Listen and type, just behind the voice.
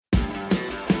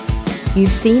You've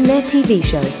seen their TV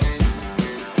shows.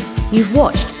 You've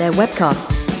watched their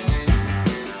webcasts.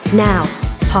 Now,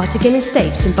 Hartigan and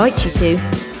Stapes invite you to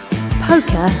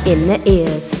Poker in the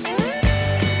Ears.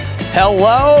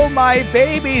 Hello, my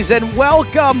babies, and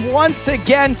welcome once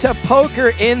again to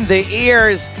Poker in the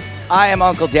Ears. I am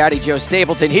Uncle Daddy Joe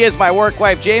Stapleton. He is my work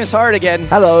wife, James Hartigan.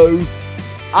 Hello.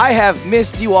 I have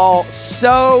missed you all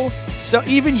so,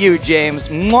 even you, James.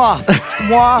 Mwah,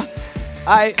 mwah.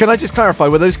 Can I just clarify,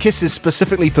 were those kisses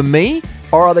specifically for me,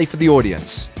 or are they for the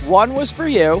audience? One was for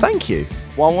you. Thank you.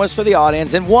 One was for the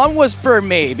audience, and one was for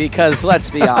me, because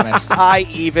let's be honest, I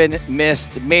even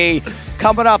missed me.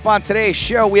 Coming up on today's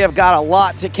show, we have got a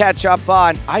lot to catch up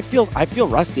on. I feel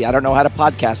rusty. I don't know how to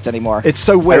podcast anymore. It's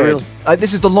so weird.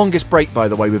 This is the longest break, by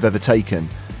the way, we've ever taken.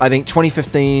 I think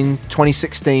 2015,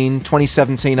 2016,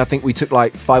 2017, I think we took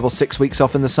like 5 or 6 weeks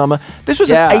off in the summer. This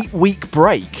was an 8-week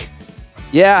break.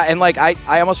 Yeah, and I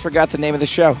almost forgot the name of the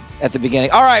show at the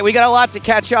beginning. All right, we got a lot to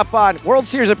catch up on. World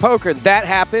Series of Poker, that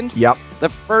happened. Yep. The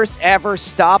first ever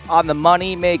stop on the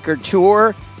Moneymaker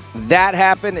Tour, that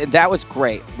happened, and that was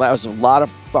great. That was a lot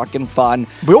of fucking fun.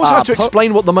 We also have to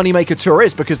explain what the Moneymaker Tour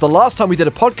is, because the last time we did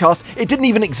a podcast, it didn't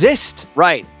even exist.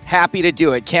 Right. Happy to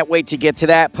do it. Can't wait to get to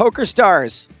that. Poker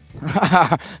Stars,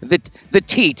 the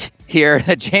teat here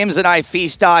that James and I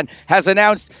feast on, has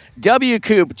announced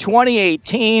WCOOP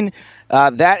 2018.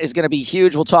 That is going to be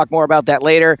huge. We'll talk more about that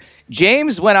later.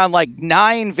 James went on like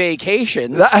 9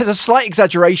 vacations. That has a slight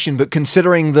exaggeration, but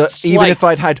considering that even if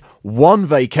I'd had one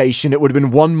vacation, it would have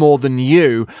been one more than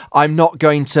you. I'm not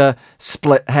going to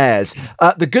split hairs.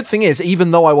 The good thing is,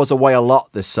 even though I was away a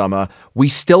lot this summer, we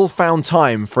still found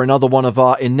time for another one of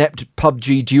our inept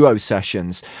PUBG duo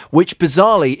sessions, which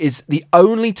bizarrely is the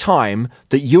only time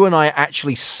that you and I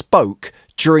actually spoke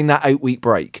during that 8-week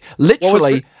break.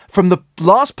 Literally, from the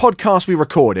last podcast we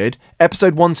recorded,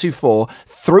 episode 124,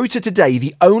 through to today,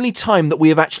 the only time that we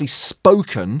have actually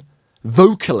spoken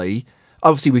vocally,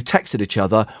 obviously we've texted each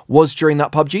other, was during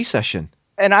that PUBG session.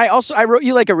 And I wrote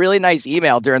you like a really nice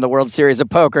email during the World Series of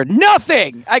Poker.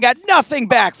 Nothing! I got nothing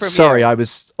back from you. Sorry, I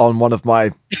was on one of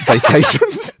my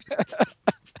vacations.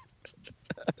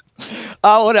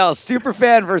 What else?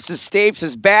 Superfan versus Stapes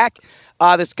is back.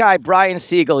 This guy, Brian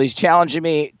Siegel, he's challenging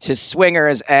me to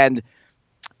swingers, and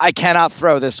I cannot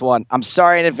throw this one. I'm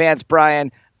sorry in advance,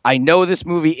 Brian. I know this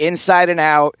movie inside and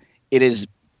out. It is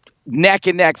neck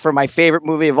and neck for my favorite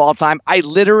movie of all time. I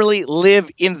literally live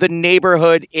in the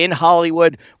neighborhood in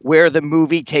Hollywood where the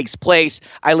movie takes place.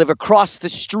 I live across the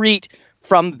street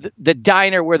from the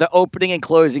diner where the opening and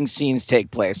closing scenes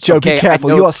take place. Joe, be careful.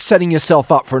 You are setting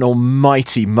yourself up for an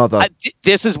almighty mother.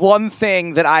 This is one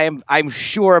thing that I'm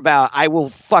sure about. I will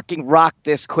fucking rock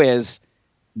this quiz.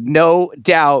 No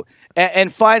doubt.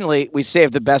 And finally, we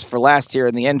saved the best for last here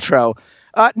in the intro.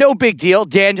 No big deal.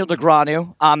 Daniel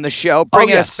Negreanu on the show,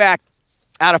 bringing us back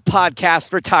out of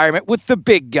podcast retirement with the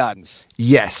big guns.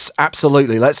 Yes,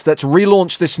 absolutely. Let's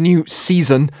relaunch this new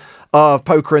season of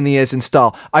Poker in the Ears in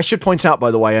style. I should point out,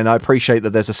 by the way, and I appreciate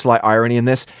that there's a slight irony in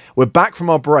this, we're back from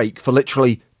our break for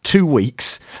literally 2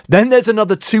 weeks. Then there's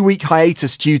another 2-week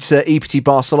hiatus due to EPT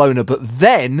Barcelona, but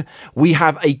then we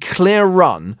have a clear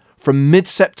run from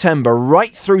mid-September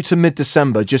right through to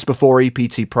mid-December, just before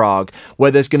EPT Prague, where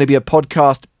there's going to be a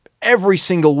podcast every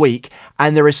single week,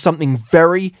 and there is something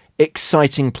very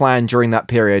exciting planned during that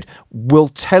period. We'll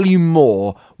tell you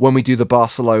more when we do the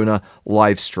Barcelona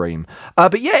live stream.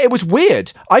 But yeah, it was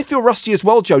weird. I feel rusty as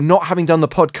well, Joe, not having done the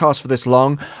podcast for this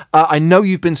long. I know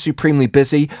you've been supremely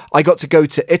busy. I got to go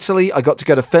to Italy, I got to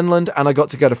go to Finland, and I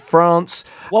got to go to France.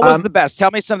 What was the best?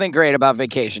 Tell me something great about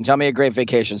vacation. Tell me a great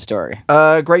vacation story.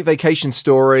 Great vacation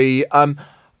story.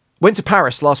 Went to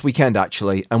Paris last weekend,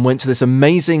 actually, and went to this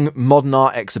amazing modern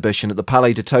art exhibition at the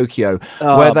Palais de Tokyo,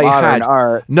 where they had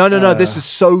art. No, this was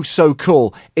so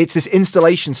cool. It's this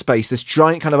installation space, this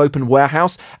giant kind of open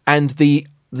warehouse, and the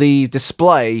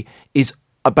display is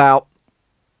about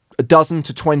a dozen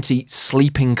to 20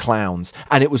 sleeping clowns,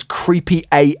 and it was creepy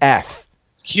AF.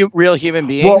 Real human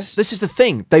beings? Well, this is the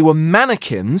thing. They were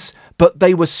mannequins, but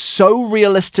they were so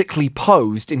realistically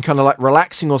posed in kind of like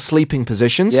relaxing or sleeping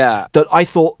positions that I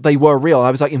thought they were real.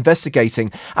 I was like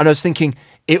investigating, and I was thinking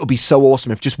it would be so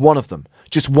awesome if just one of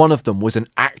them was an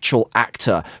actual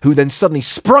actor who then suddenly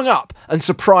sprung up and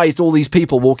surprised all these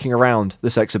people walking around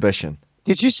this exhibition.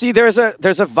 Did you see there's a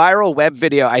viral web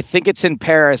video, I think it's in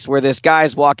Paris, where this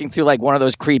guy's walking through like one of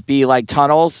those creepy like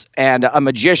tunnels, and a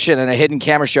magician in a hidden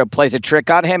camera show plays a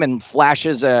trick on him and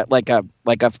flashes a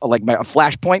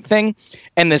flashpoint thing,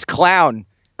 and this clown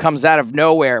comes out of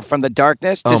nowhere from the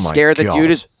darkness to scare the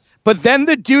dude. But then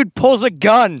the dude pulls a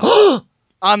gun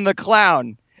on the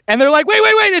clown. And they're like, wait,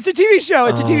 it's a TV show.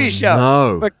 It's a TV show.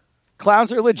 No. But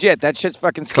clowns are legit. That shit's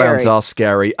fucking scary. Clowns are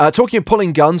scary. Talking of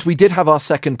pulling guns, we did have our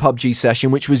second PUBG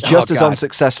session, which was just as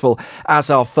unsuccessful as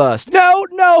our first. No,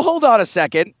 hold on a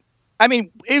second. I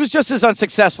mean, it was just as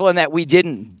unsuccessful in that we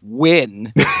didn't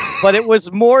win, but it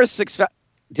was more successful.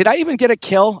 Did I even get a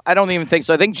kill? I don't even think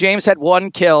so. I think James had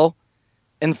 1 kill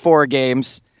in 4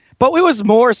 games, but it was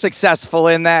more successful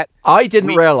in that. I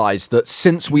didn't realize that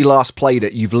since we last played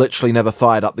it, you've literally never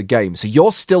fired up the game. So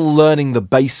you're still learning the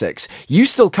basics. You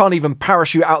still can't even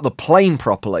parachute out of the plane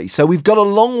properly. So we've got a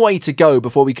long way to go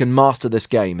before we can master this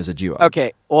game as a duo.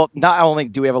 Okay. Well, not only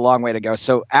do we have a long way to go.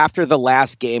 So after the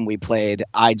last game we played,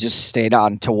 I just stayed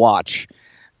on to watch.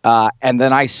 And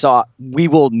then I saw we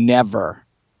will never,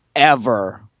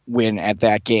 ever win at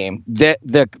that game.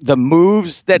 The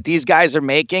moves that these guys are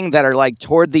making that are like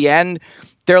toward the end,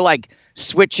 they're like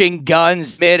switching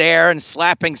guns midair and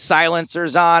slapping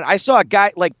silencers on. I saw a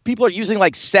guy, like, people are using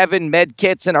like 7 med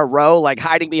kits in a row, like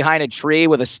hiding behind a tree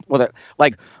with a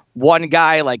like one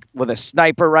guy like with a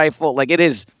sniper rifle. Like, it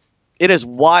is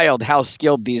wild how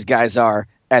skilled these guys are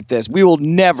at this. We will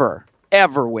never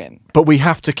ever win, but we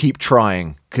have to keep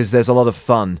trying because there's a lot of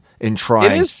fun in trying.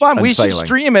 It is fun. We failing. Should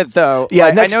stream it though.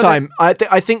 Yeah, next time. I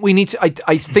think we need to.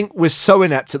 I think we're so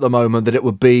inept at the moment that it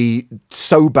would be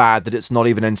so bad that it's not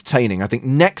even entertaining. I think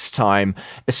next time,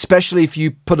 especially if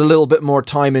you put a little bit more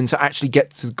time in to actually get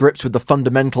to grips with the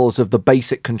fundamentals of the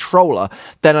basic controller,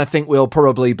 then I think we'll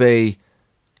probably be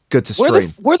good to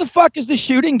stream. Where the fuck is the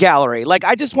shooting gallery? Like,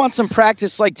 I just want some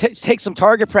practice, like take some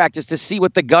target practice to see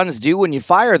what the guns do when you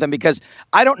fire them, because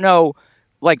I don't know,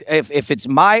 like, if it's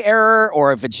my error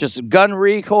or if it's just gun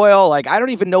recoil. Like, I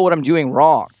don't even know what I'm doing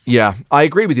wrong. Yeah, I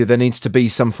agree with you. There needs to be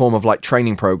some form of like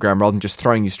training program rather than just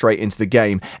throwing you straight into the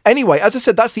game. Anyway, as I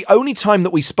said, that's the only time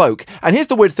that we spoke. And here's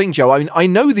the weird thing, Joe. I mean, I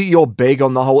know that you're big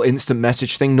on the whole instant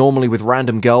message thing, normally with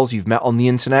random girls you've met on the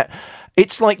internet.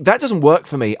 It's like, that doesn't work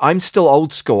for me. I'm still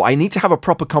old school. I need to have a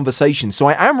proper conversation. So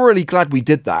I am really glad we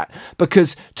did that,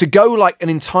 because to go like an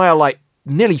entire, like,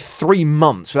 nearly 3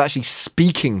 months without actually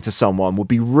speaking to someone would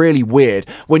be really weird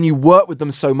when you work with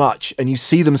them so much and you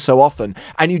see them so often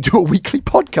and you do a weekly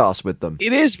podcast with them.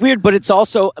 It is weird, but it's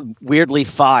also weirdly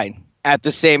fine at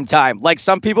the same time. Like,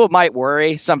 some people might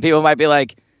worry. Some people might be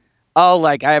like, oh,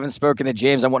 like, I haven't spoken to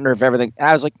James. I wonder if everything... And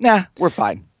I was like, nah, we're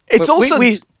fine. It's also...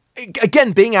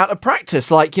 Again, being out of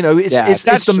practice, like, you know, is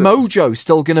the mojo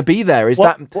still going to be there? Is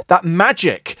that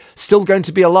magic still going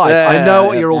to be alive? I know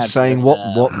what you're all saying.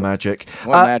 What magic?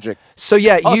 What magic? So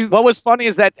yeah, what was funny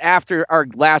is that after our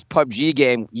last PUBG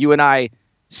game, you and I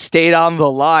stayed on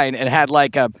the line and had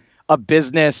like a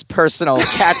business personal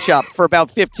catch up for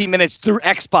about 15 minutes through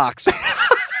Xbox.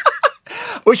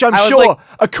 Which I'm sure,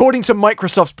 according to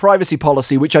Microsoft's privacy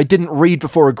policy, which I didn't read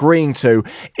before agreeing to,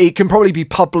 it can probably be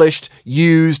published,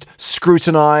 used,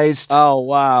 scrutinized. Oh,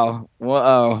 wow.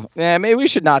 Whoa. Yeah, maybe we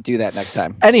should not do that next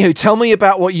time. Anywho, tell me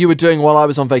about what you were doing while I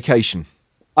was on vacation.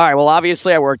 All right. Well,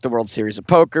 obviously, I worked the World Series of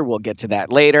Poker. We'll get to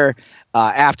that later.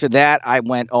 After that, I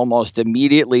went almost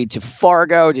immediately to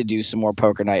Fargo to do some more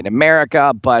Poker Night in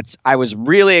America, but I was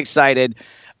really excited.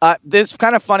 This is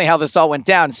kind of funny how this all went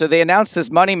down. So they announced this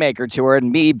Moneymaker tour,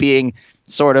 and me being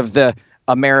sort of the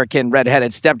American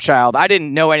redheaded stepchild, I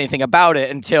didn't know anything about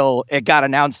it until it got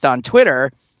announced on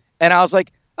Twitter. And I was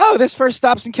like, oh, this first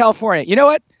stop's in California. You know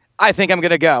what? I think I'm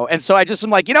going to go. And so I just am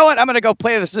like, you know what? I'm going to go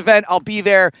play this event. I'll be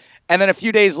there. And then a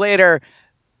few days later,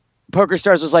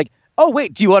 PokerStars was like, oh,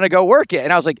 wait, do you want to go work it?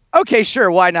 And I was like, okay, sure.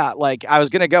 Why not? Like, I was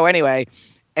going to go anyway.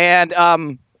 And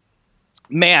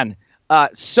man,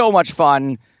 so much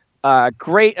fun.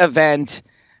 Great event.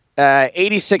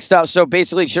 86 stuff. So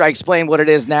basically, should I explain what it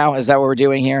is now? Is that what we're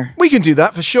doing here? We can do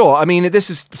that for sure. I mean,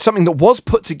 this is something that was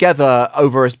put together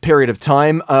over a period of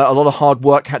time. A lot of hard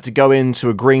work had to go into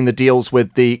agreeing the deals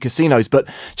with the casinos. But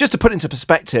just to put into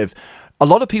perspective, a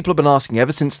lot of people have been asking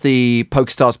ever since the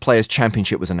PokerStars Players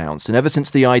Championship was announced, and ever since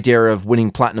the idea of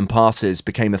winning platinum passes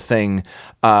became a thing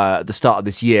at the start of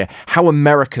this year, how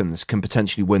Americans can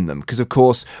potentially win them. Because, of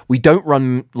course, we don't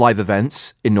run live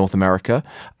events in North America.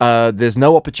 There's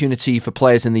no opportunity for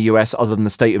players in the US other than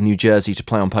the state of New Jersey to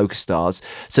play on PokerStars.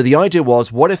 So the idea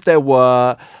was, what if there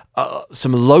were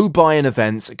some low buy-in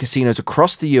events at casinos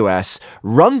across the US,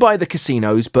 run by the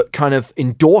casinos, but kind of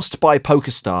endorsed by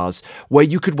PokerStars, where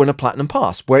you could win a platinum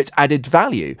pass, where it's added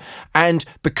value. And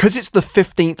because it's the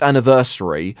 15th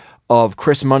anniversary of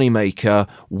Chris Moneymaker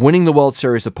winning the World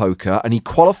Series of Poker, and he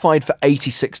qualified for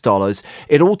 $86.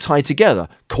 It all tied together.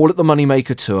 Call it the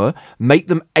Moneymaker Tour, make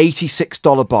them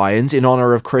 $86 buy-ins in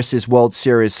honor of Chris's World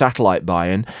Series satellite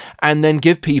buy-in, and then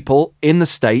give people in the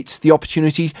States the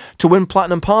opportunity to win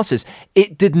platinum passes.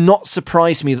 It did not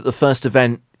surprise me that the first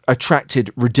event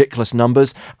attracted ridiculous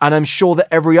numbers, and I'm sure that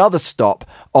every other stop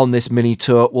on this mini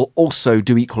tour will also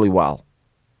do equally well.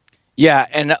 Yeah,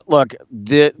 and look,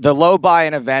 the low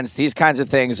buy-in events, these kinds of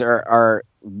things are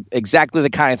exactly the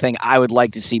kind of thing I would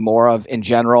like to see more of in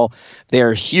general.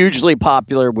 They're hugely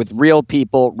popular with real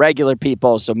people, regular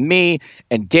people. So me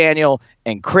and Daniel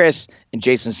and Chris and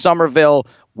Jason Somerville,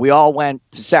 we all went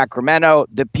to Sacramento.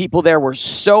 The people there were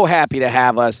so happy to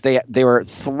have us. They were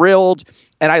thrilled.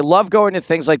 And I love going to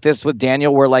things like this with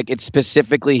Daniel where like it's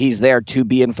specifically he's there to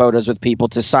be in photos with people,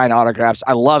 to sign autographs.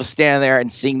 I love standing there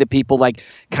and seeing the people like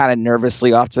kind of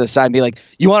nervously off to the side and be like,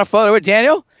 you want a photo with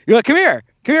Daniel? You're like, come here.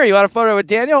 You want a photo with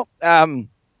Daniel? I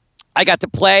got to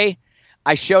play.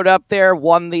 I showed up there,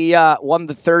 won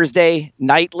the Thursday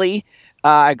nightly.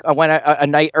 I went a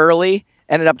night early,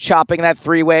 ended up chopping that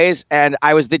 3 ways, and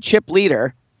I was the chip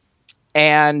leader.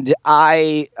 And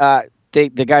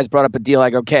the guys brought up a deal.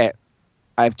 Like, okay,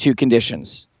 I have 2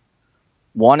 conditions.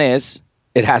 One is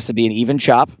it has to be an even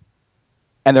chop.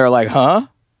 And they're like, huh?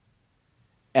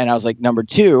 And I was like, number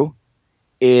 2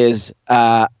 is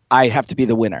I have to be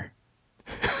the winner.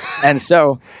 And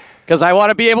so, because I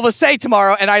want to be able to say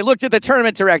tomorrow, and I looked at the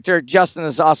tournament director, Justin,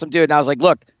 this awesome dude, and I was like,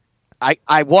 look,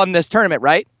 I won this tournament,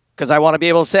 right? Because I want to be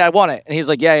able to say I won it. And he's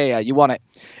like, yeah, you won it.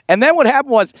 And then what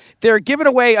happened was they're giving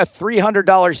away a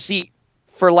 $300 seat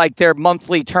for like their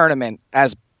monthly tournament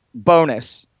as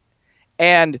bonus.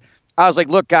 And I was like,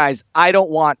 look, guys, I don't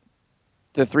want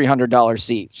the $300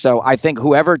 seat. So I think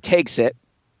whoever takes it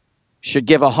should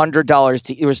give $100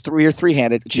 to, it was 3 or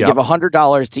 3-handed, should give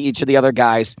 $100 to each of the other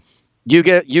guys. You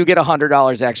get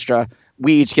 $100 extra.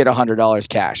 We each get $100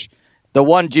 cash. The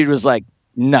one dude was like,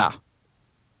 nah.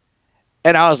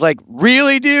 And I was like,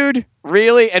 really, dude?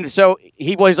 Really? And so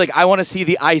he was like, I want to see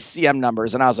the ICM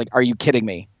numbers. And I was like, are you kidding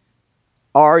me?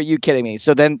 Are you kidding me?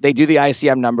 So then they do the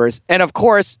ICM numbers. And of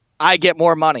course, I get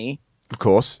more money. Of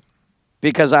course.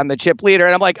 Because I'm the chip leader.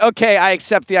 And I'm like, okay, I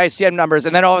accept the ICM numbers.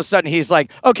 And then all of a sudden he's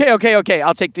like, okay,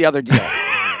 I'll take the other deal.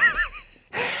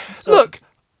 Look,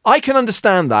 I can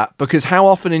understand that, because how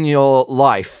often in your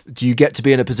life do you get to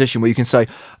be in a position where you can say,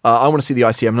 I want to see the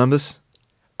ICM numbers?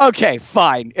 Okay,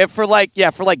 fine. If for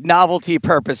novelty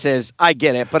purposes, I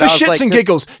get it. But for I was shits and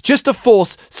giggles, just to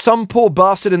force some poor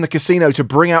bastard in the casino to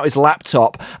bring out his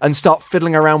laptop and start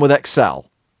fiddling around with Excel.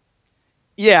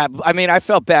 Yeah, I mean, I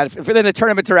felt bad. Then the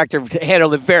tournament director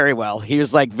handled it very well. He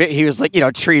was like,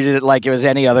 treated it like it was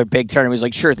any other big tournament. He was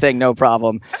like, sure thing, no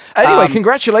problem. Anyway,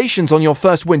 congratulations on your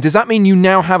first win. Does that mean you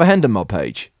now have a Hendon Mob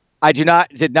page? I did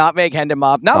not make Hendon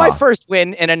Mob. Not my first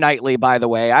win in a nightly, by the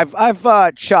way.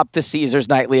 I've chopped the Caesars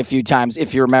nightly a few times,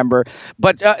 if you remember.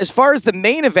 But as far as the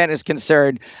main event is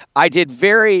concerned, I did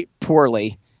very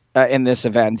poorly in this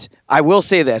event. I will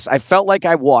say this: I felt like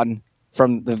I won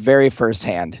from the very first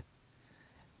hand.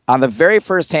 On the very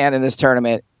first hand in this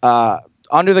tournament,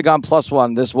 under the gun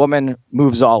 +1, this woman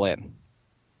moves all in,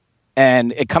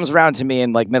 and it comes around to me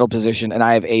in like middle position, and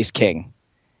I have ace king.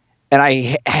 And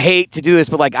I hate to do this,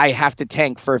 but like I have to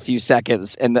tank for a few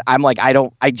seconds. And I'm like,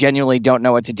 I genuinely don't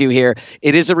know what to do here.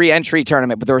 It is a re-entry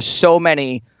tournament, but there were so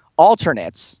many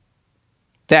alternates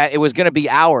that it was going to be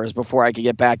hours before I could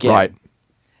get back in. Right.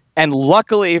 And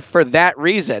luckily for that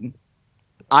reason,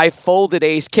 I folded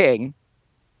ace king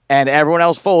and everyone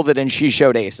else folded and she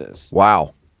showed aces.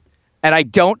 Wow. And I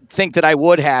don't think that I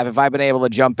would have if I'd been able to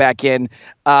jump back in.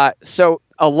 So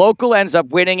a local ends up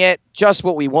winning it, just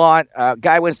what we want.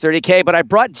 Guy wins $30K, but I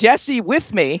brought Jesse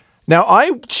with me. Now,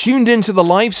 I tuned into the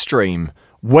live stream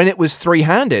when it was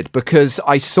 3-handed because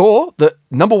I saw that,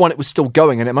 number one, it was still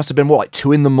going, and it must have been,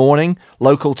 2 a.m.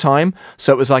 local time?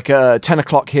 So it was like 10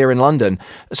 o'clock here in London.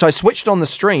 So I switched on the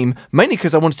stream, mainly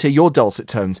because I wanted to hear your dulcet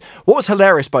tones. What was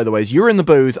hilarious, by the way, is you were in the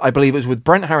booth, I believe it was with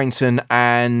Brent Harrington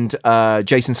and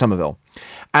Jason Somerville.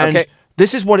 And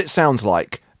This is what it sounds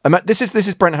like. This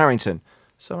is Brent Harrington.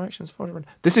 So actions.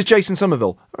 This is Jason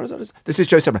Somerville. This is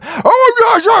Joe Somerville.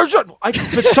 Oh,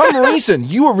 for some reason,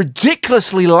 you were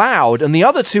ridiculously loud, and the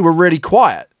other two were really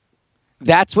quiet.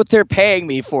 That's what they're paying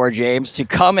me for, James, to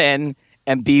come in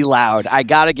and be loud. I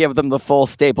got to give them the full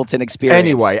Stapleton experience.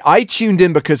 Anyway, I tuned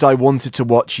in because I wanted to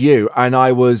watch you, and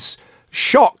I was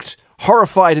shocked,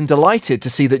 horrified, and delighted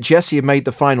to see that Jesse had made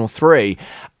the final 3.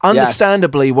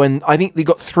 Understandably, when I think they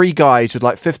got 3 guys with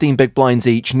like 15 big blinds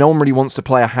each, no one really wants to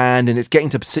play a hand, and it's getting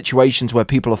to situations where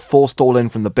people are forced all in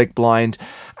from the big blind,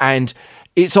 and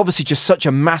it's obviously just such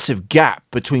a massive gap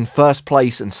between first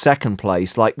place and second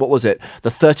place. Like, what was it? The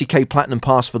 30K Platinum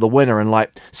Pass for the winner and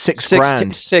like six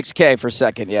grand. 6K for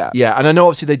second, yeah. Yeah, and I know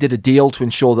obviously they did a deal to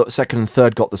ensure that second and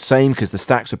third got the same because the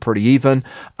stacks were pretty even.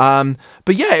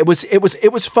 But yeah, it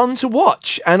was fun to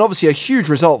watch, and obviously a huge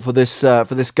result for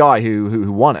this guy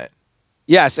who won it.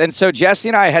 Yes, and so Jesse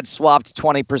and I had swapped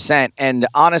 20%, and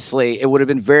honestly, it would have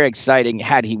been very exciting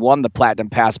had he won the Platinum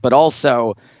Pass, but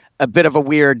also a bit of a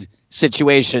weird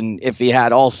situation if he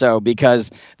had also,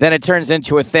 because then it turns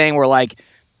into a thing where, like,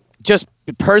 just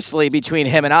personally between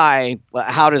him and I,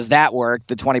 how does that work,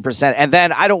 the 20%? And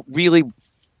then I really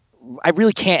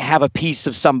can't have a piece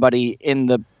of somebody in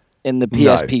the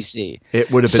PSPC. No,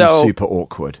 it would have been super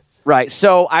awkward. Right.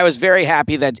 So I was very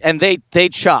happy that, and they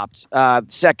chopped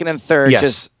second and third, yes.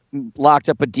 Just locked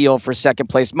up a deal for second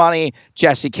place money.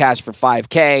 Jesse cashed for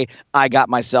 $5K. I got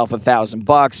myself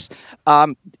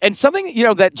 $1,000. And something,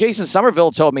 that Jason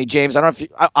Somerville told me, James, I don't know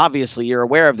if obviously you're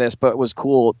aware of this, but it was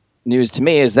cool news to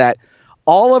me, is that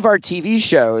all of our TV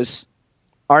shows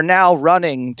are now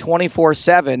running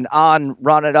 24/7 on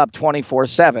Run It Up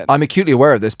 24/7. I'm acutely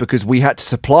aware of this because we had to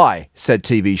supply said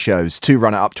TV shows to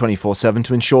Run It Up 24/7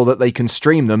 to ensure that they can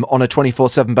stream them on a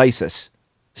 24/7 basis.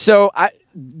 So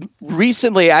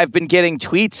recently I've been getting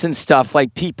tweets and stuff,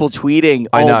 like people tweeting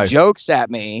old jokes at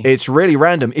me. It's really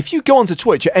random. If you go onto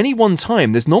Twitch at any one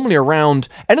time, there's normally around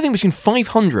anything between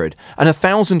 500 and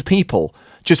 1,000 people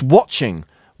just watching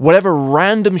whatever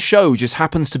random show just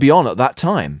happens to be on at that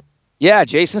time. Yeah,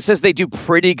 Jason says they do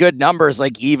pretty good numbers,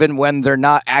 like even when they're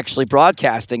not actually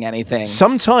broadcasting anything.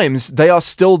 Sometimes they are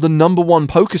still the number one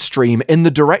poker stream in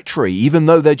the directory, even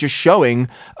though they're just showing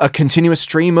a continuous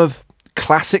stream of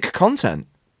classic content.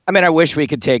 I mean, I wish we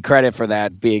could take credit for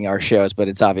that being our shows, but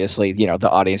it's obviously, the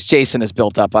audience. Jason is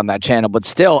built up on that channel, but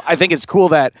still, I think it's cool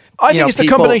that, I think it's the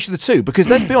combination of the two, because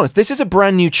let's be honest, this is a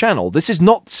brand new channel. This is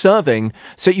not serving,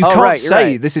 so you can't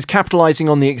say this is capitalizing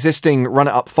on the existing Run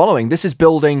It Up following. This is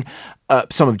building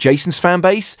some of Jason's fan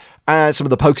base, some of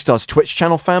the PokerStars Twitch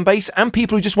channel fan base, and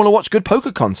people who just want to watch good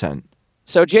poker content.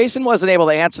 So Jason wasn't able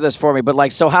to answer this for me,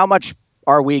 but so how much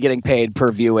are we getting paid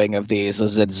per viewing of these?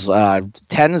 Is it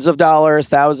tens of dollars,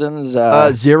 thousands?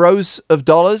 Zeros of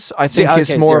dollars, I think,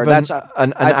 is more of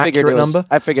an accurate number.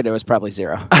 I figured it was probably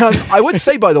zero. I would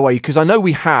say, by the way, because I know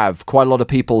we have quite a lot of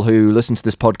people who listen to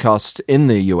this podcast in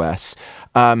the US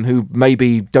who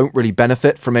maybe don't really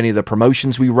benefit from any of the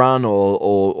promotions we run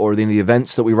or any of the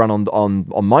events that we run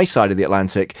on my side of the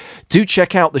Atlantic. Do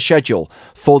check out the schedule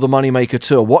for the Moneymaker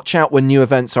Tour. Watch out when new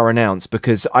events are announced,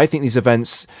 because I think these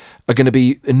events are going to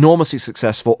be enormously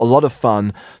successful, a lot of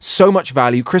fun, so much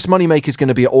value. Chris Moneymaker is going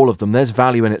to be at all of them. There's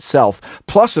value in itself.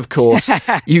 Plus, of course,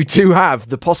 you do have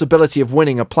the possibility of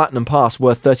winning a Platinum Pass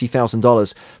worth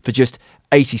 $30,000 for just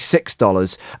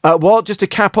 $86. Well, just to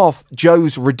cap off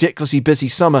Joe's ridiculously busy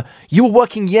summer, you were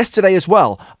working yesterday as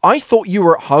well. I thought you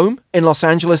were at home in Los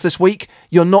Angeles this week.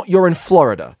 You're not. You're in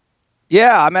Florida.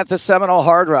 Yeah, I'm at the Seminole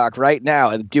Hard Rock right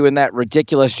now doing that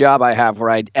ridiculous job I have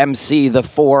where I MC the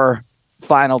 4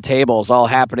 final tables all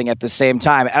happening at the same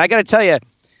time. And I got to tell you,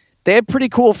 they had pretty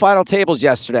cool final tables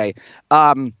yesterday.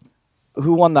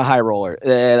 Who won the high roller?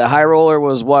 The high roller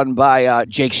was won by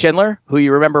Jake Schindler, who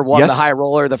you remember won the high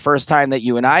roller the first time that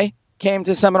you and I came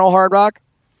to Seminole Hard Rock.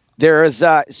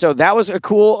 So that was a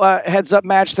cool heads up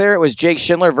match there. It was Jake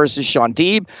Schindler versus Sean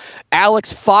Deeb.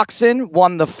 Alex Foxen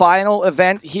won the final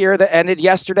event here that ended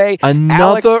yesterday.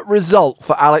 Another result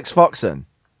for Alex Foxen.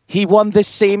 He won this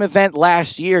same event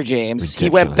last year, James. Ridiculous. He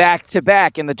went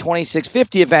back-to-back in the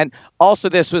 2650 event. Also,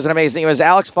 this was an amazing. It was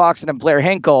Alex Foxen and Blair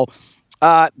Hinkle.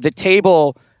 The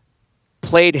table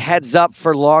played heads up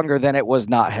for longer than it was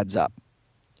not heads up.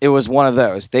 It was one of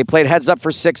those. They played heads up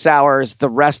for 6 hours. The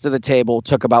rest of the table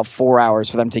took about 4 hours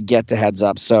for them to get to heads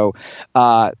up. So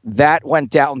that went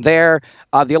down there.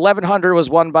 The 1100 was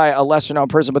won by a lesser-known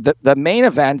person, but the main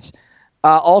event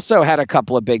also had a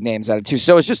couple of big names at it too.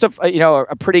 So it's just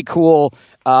a pretty cool,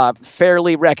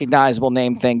 fairly recognizable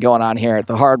name thing going on here at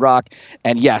the Hard Rock.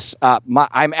 And yes,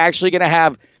 I'm actually going to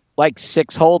have like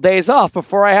 6 whole days off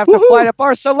before I have to fly to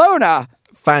Barcelona.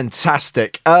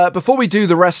 Fantastic. Before we do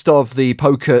the rest of the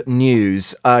poker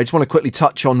news, I just want to quickly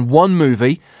touch on one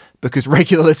movie, because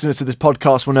regular listeners to this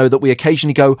podcast will know that we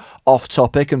occasionally go off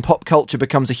topic and pop culture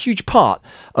becomes a huge part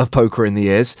of Poker in the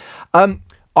Ears.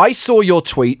 I saw your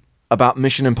tweet about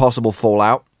Mission Impossible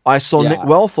Fallout. I saw Nick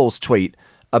Welthall's tweet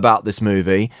about this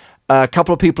movie. A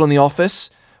couple of people in the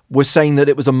office were saying that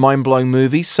it was a mind-blowing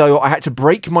movie, so I had to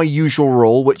break my usual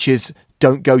rule, which is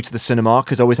don't go to the cinema,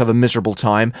 because I always have a miserable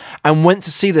time, and went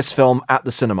to see this film at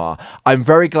the cinema. I'm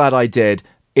very glad I did.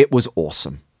 It was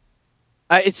awesome.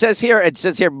 It says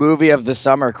here, movie of the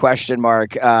summer, question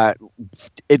mark.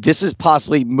 This is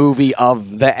possibly movie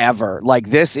of the ever. Like,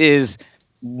 this is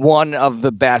one of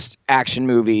the best action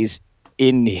movies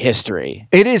in history.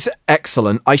 It is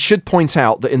excellent. I should point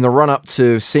out that in the run-up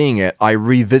to seeing it, I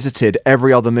revisited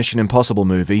every other Mission Impossible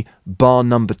movie, bar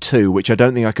number 2, which I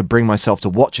don't think I could bring myself to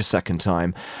watch a second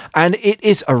time. And it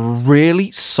is a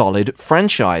really solid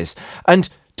franchise. And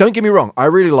don't get me wrong, I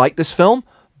really like this film,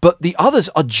 but the others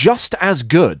are just as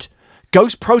good.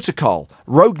 Ghost Protocol,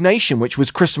 Rogue Nation, which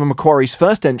was Christopher McQuarrie's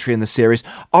first entry in the series,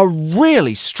 are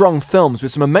really strong films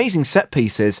with some amazing set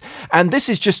pieces, and this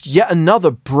is just yet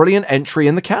another brilliant entry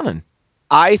in the canon.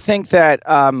 I think that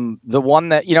the one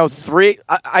that,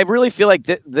 I really feel like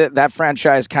that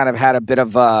franchise kind of had a bit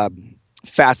of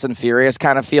Fast and Furious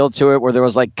kind of feel to it, where there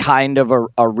was like kind of a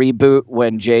reboot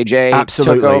when JJ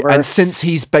took over. And since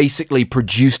he's basically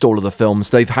produced all of the films,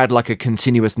 they've had like a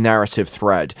continuous narrative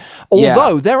thread.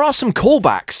 Although there are some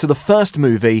callbacks to the first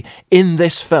movie in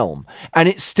this film, and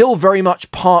it's still very much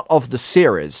part of the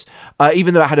series,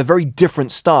 even though it had a very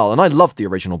different style. And I loved the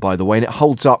original, by the way, and it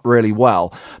holds up really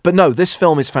well. But no, this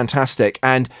film is fantastic,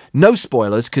 and no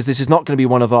spoilers, because this is not going to be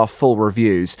one of our full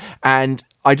reviews. And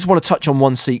I just want to touch on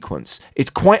one sequence.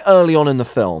 It's quite early on in the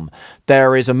film.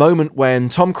 There is a moment when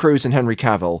Tom Cruise and Henry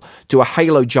Cavill do a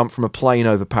halo jump from a plane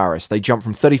over Paris. They jump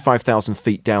from 35,000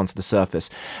 feet down to the surface.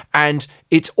 And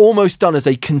it's almost done as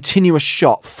a continuous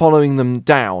shot following them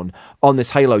down on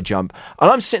this halo jump. And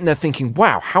I'm sitting there thinking,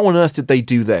 wow, how on earth did they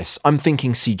do this? I'm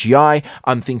thinking CGI.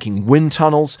 I'm thinking wind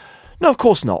tunnels. No, of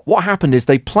course not. What happened is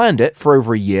they planned it for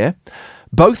over a year.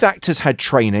 Both actors had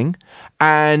training,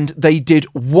 and they did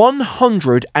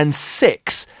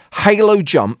 106 halo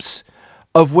jumps,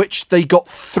 of which they got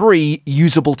 3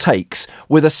 usable takes,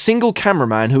 with a single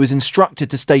cameraman who was instructed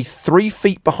to stay 3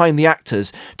 feet behind the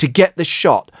actors to get this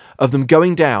shot of them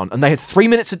going down. And they had 3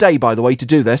 minutes a day, by the way, to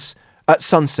do this at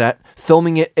sunset,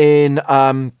 filming it in...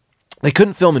 they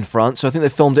couldn't film in France, so I think they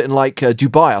filmed it in like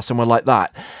Dubai or somewhere like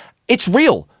that. It's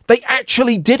real. They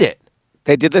actually did it.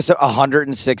 They did this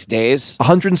 106 days?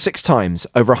 106 times,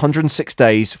 over 106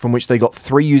 days, from which they got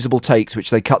 3 usable takes, which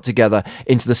they cut together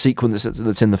into the sequence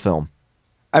that's in the film.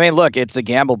 I mean, look, it's a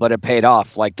gamble, but it paid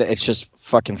off. Like, it's just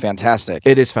fucking fantastic.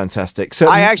 It is fantastic. So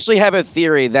I actually have a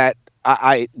theory that,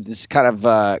 this is kind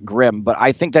of grim, but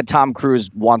I think that Tom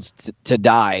Cruise wants to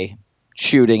die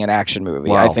shooting an action movie.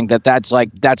 Wow. I think that's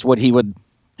what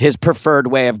his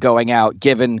preferred way of going out,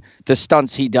 given the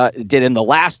stunts he did in the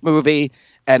last movie.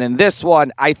 And in this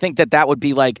one, I think that would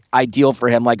be like ideal for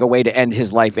him, like a way to end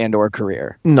his life and or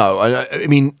career. No, I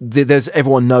mean,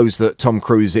 everyone knows that Tom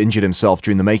Cruise injured himself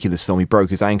during the making of this film. He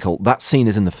broke his ankle. That scene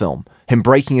is in the film. Him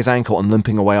breaking his ankle and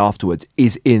limping away afterwards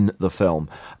is in the film.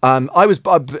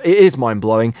 It is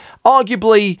mind-blowing.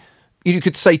 Arguably, you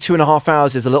could say 2.5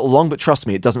 hours is a little long, but trust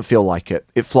me, it doesn't feel like it.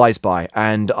 It flies by,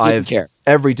 and I have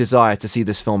every desire to see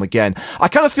this film again. I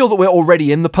kind of feel that we're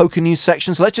already in the poker news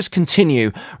section, so let's just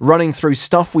continue running through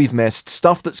stuff we've missed,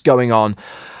 stuff that's going on,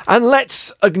 and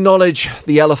let's acknowledge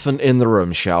the elephant in the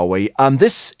room, shall we?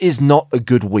 This is not a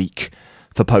good week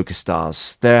for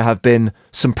PokerStars. There have been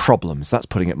some problems, that's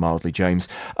putting it mildly, James.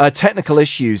 Technical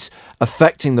issues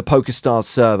affecting the PokerStars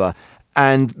server.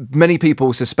 And many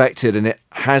people suspected, and it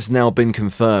has now been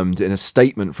confirmed in a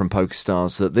statement from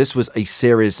PokerStars, that this was a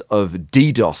series of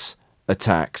DDoS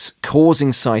attacks,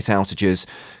 causing site outages,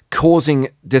 causing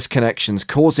disconnections,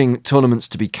 causing tournaments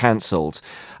to be cancelled.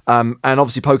 And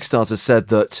obviously PokerStars has said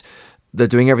that they're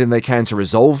doing everything they can to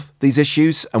resolve these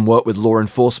issues and work with law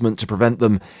enforcement to prevent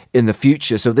them in the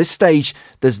future. So at this stage,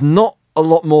 there's not a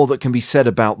lot more that can be said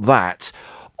about that.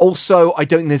 Also, I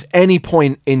don't think there's any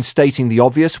point in stating the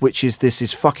obvious, which is this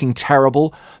is fucking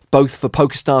terrible, both for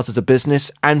PokerStars as a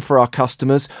business and for our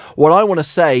customers. What I want to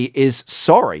say is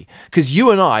sorry, because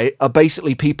you and I are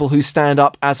basically people who stand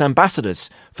up as ambassadors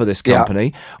for this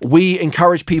company. Yeah. We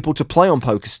encourage people to play on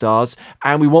PokerStars,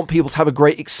 and we want people to have a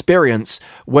great experience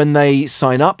when they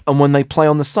sign up and when they play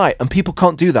on the site. And people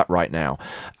can't do that right now.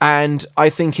 And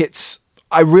I think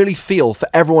I really feel for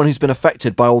everyone who's been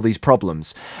affected by all these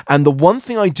problems. And the one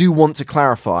thing I do want to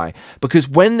clarify, because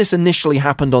when this initially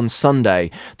happened on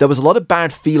Sunday, there was a lot of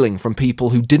bad feeling from people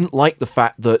who didn't like the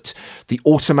fact that the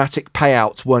automatic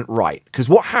payouts weren't right. Because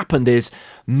what happened is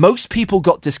most people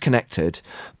got disconnected,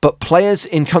 but players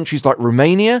in countries like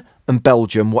Romania and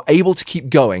Belgium were able to keep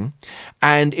going.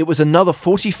 And it was another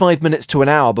 45 minutes to an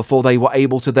hour before they were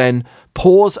able to then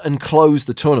pause and close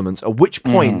the tournament, at which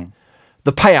point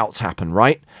the payouts happen,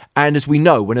 right? And as we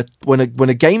know, when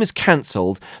a game is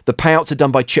cancelled, the payouts are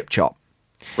done by Chip Chop.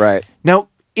 Right. Now,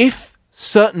 if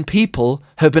certain people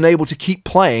have been able to keep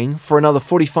playing for another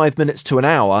 45 minutes to an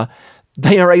hour,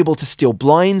 They are able to steal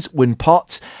blinds, win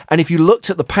pots, and if you looked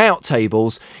at the payout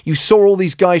tables, you saw all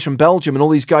these guys from Belgium and all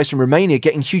these guys from Romania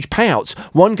getting huge payouts.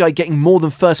 One guy getting more than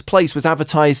first place was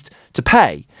advertised to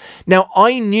pay. Now,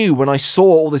 I knew when I saw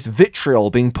all this vitriol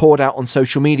being poured out on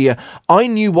social media, I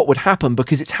knew what would happen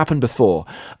because it's happened before,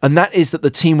 and that is that the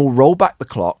team will roll back the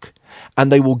clock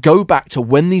and they will go back to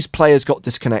when these players got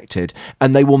disconnected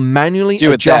and they will manually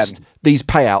adjust these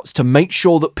payouts to make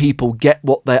sure that people get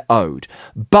what they're owed.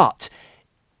 But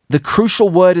the crucial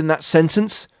word in that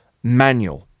sentence,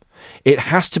 manual. It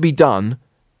has to be done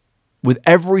with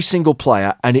every single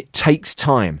player, and it takes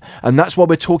time. And that's why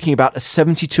we're talking about a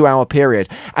 72-hour period.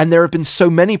 And there have been so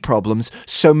many problems,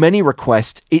 so many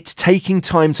requests, it's taking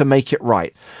time to make it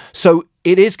right. So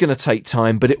it is going to take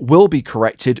time, but it will be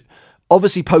corrected.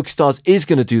 Obviously, PokerStars is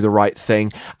going to do the right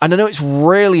thing. And I know it's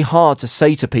really hard to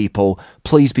say to people,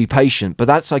 please be patient. But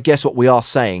that's, I guess, what we are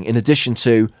saying, in addition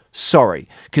to sorry,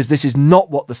 because this is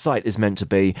not what the site is meant to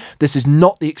be. This is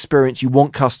not the experience you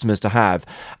want customers to have.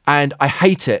 And I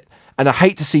hate it. And I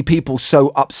hate to see people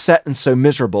so upset and so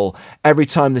miserable every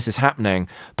time this is happening.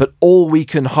 But all we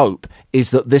can hope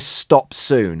is that this stops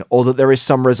soon, or that there is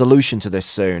some resolution to this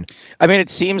soon. I mean, it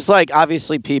seems like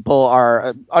obviously people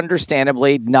are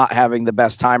understandably not having the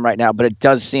best time right now, but it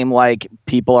does seem like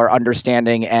people are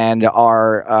understanding and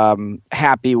are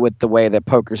happy with the way that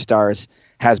PokerStars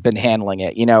has been handling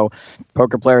it. You know,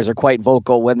 poker players are quite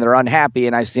vocal when they're unhappy,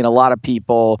 and I've seen a lot of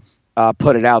people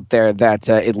put it out there that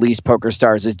at least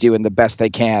PokerStars is doing the best they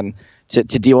can to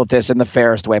deal with this in the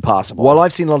fairest way possible. Well,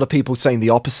 I've seen a lot of people saying the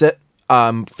opposite.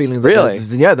 Feeling that really,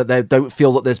 that they don't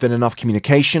feel that there's been enough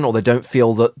communication, or they don't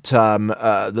feel that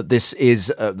that this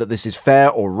is fair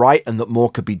or right, and that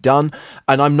more could be done.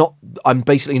 And I'm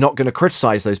basically not going to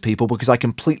criticize those people, because I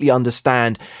completely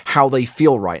understand how they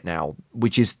feel right now,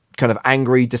 which is kind of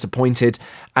angry, disappointed,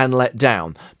 and let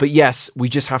down. But yes, we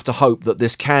just have to hope that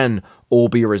this can all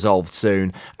be resolved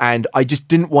soon. And I just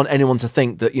didn't want anyone to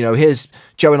think that, you know, here's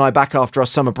Joe and I back after our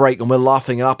summer break and we're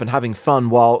laughing it up and having fun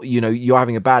while, you know, you're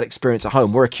having a bad experience at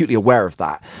home. We're acutely aware of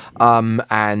that.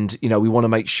 And, you know, we want to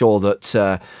make sure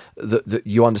that that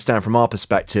you understand from our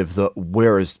perspective that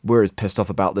we're as pissed off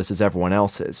about this as everyone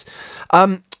else is.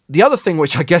 The other thing,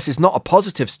 which I guess is not a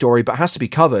positive story but has to be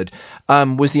covered,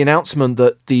 was the announcement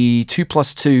that the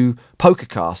 2+2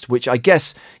 PokerCast, which I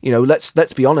guess, you know, let's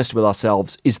be honest with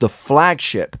ourselves, is the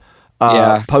flagship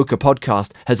poker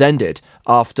podcast, has ended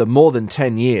after more than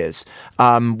 10 years,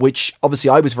 which obviously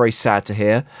I was very sad to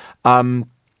hear.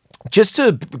 Just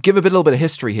to give a little bit of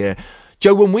history here,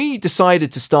 Joe, when we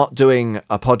decided to start doing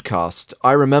a podcast,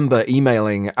 I remember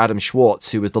emailing Adam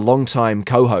Schwartz, who was the longtime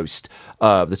co-host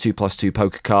of the 2+2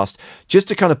 PokerCast, just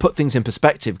to kind of put things in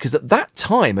perspective, because at that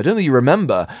time, I don't know if you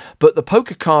remember, but the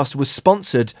PokerCast was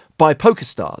sponsored by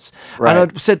PokerStars. Right.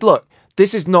 And I said, look,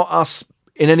 this is not us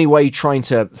in any way trying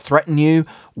to threaten you.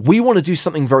 We want to do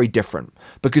something very different,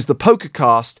 because the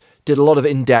PokerCast did a lot of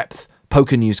in-depth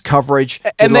poker news coverage,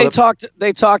 and they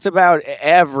talked about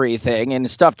everything and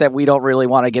stuff that we don't really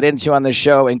want to get into on the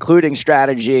show, including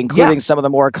strategy, including some of the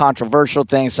more controversial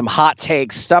things, some hot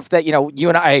takes, stuff that, you know, you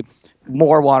and I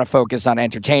more want to focus on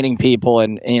entertaining people,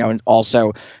 and, you know, and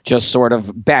also just sort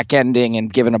of back ending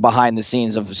and giving a behind the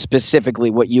scenes of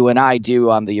specifically what you and I do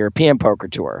on the European Poker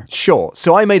Tour. Sure.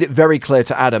 So I made it very clear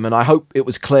to Adam, and I hope it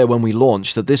was clear when we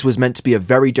launched, that this was meant to be a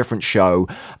very different show.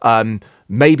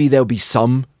 Maybe there'll be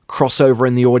some crossover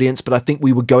in the audience, but I think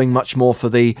we were going much more for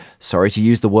the, sorry to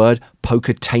use the word,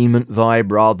 pokertainment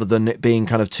vibe, rather than it being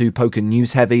kind of too poker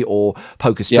news heavy or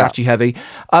poker strategy heavy.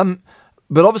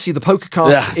 But obviously the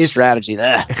PokerCast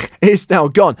is now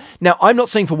gone. Now, I'm not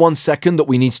saying for 1 second that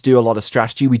we need to do a lot of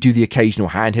strategy. We do the occasional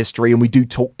hand history and we do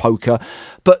talk poker,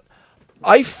 but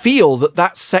I feel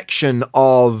that section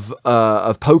of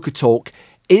Poker Talk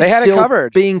is still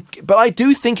being, but I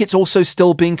do think it's also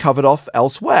still being covered off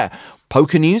elsewhere.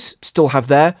 Poker News still have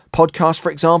their podcast,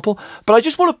 for example. But I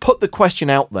just want to put the question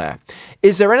out there.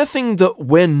 Is there anything that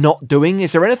we're not doing?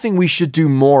 Is there anything we should do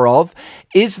more of?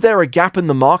 Is there a gap in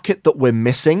the market that we're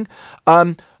missing?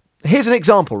 Here's an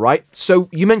example, right? So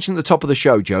you mentioned at the top of the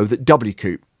show, Joe, that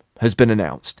WCoop has been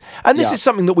announced. And this is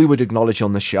something that we would acknowledge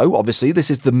on the show. Obviously,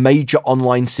 this is the major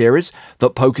online series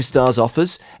that PokerStars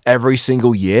offers every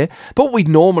single year. But what we'd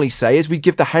normally say is we'd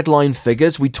give the headline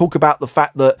figures. We'd talk about the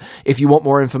fact that if you want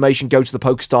more information, go to the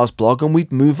PokerStars blog, and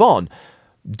we'd move on.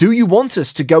 Do you want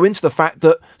us to go into the fact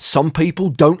that some people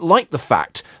don't like the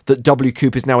fact that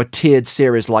WCoop is now a tiered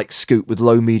series like Scoop with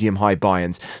low, medium, high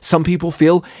buy-ins? Some people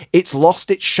feel it's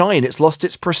lost its shine, it's lost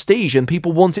its prestige, and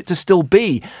people want it to still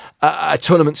be a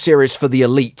tournament series for the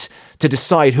elite, to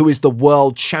decide who is the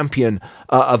world champion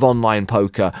of online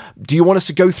poker? Do you want us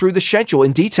to go through the schedule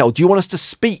in detail? Do you want us to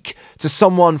speak to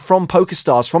someone from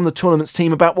PokerStars, from the tournaments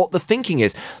team, about what the thinking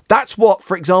is? That's what,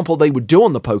 for example, they would do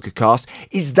on the PokerCast.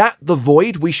 Is that the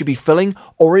void we should be filling,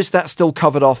 or is that still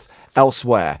covered off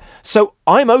elsewhere? So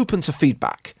I'm open to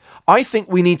feedback. I think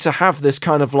we need to have this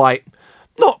kind of like,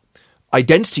 not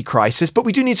identity crisis, but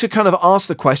we do need to kind of ask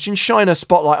the question, shine a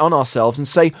spotlight on ourselves and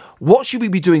say, what should we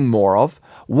be doing more of?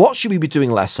 What should we be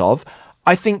doing less of?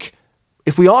 I think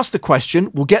if we ask the question,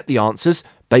 we'll get the answers.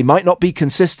 They might not be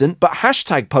consistent, but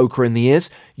hashtag poker in the ears.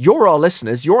 You're our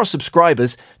listeners. You're our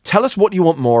subscribers. Tell us what you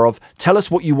want more of. Tell us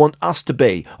what you want us to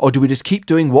be. Or do we just keep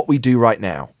doing what we do right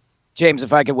now? James,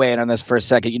 if I could weigh in on this for a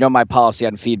second, my policy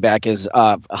on feedback is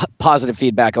positive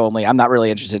feedback only. I'm not really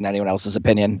interested in anyone else's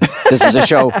opinion. This is a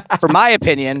show, for my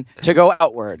opinion, to go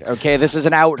outward. Okay, this is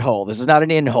an out hole. This is not an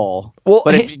in hole. Well,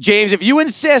 but James, if you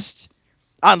insist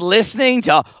on listening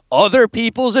to other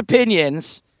people's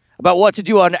opinions about what to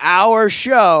do on our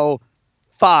show,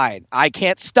 fine. I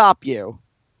can't stop you.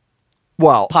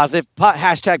 Well,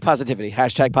 hashtag positivity,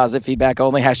 hashtag positive feedback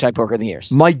only, hashtag poker in the ears.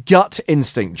 My gut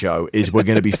instinct, Joe, is we're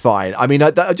going to be fine. I mean,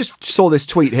 I just saw this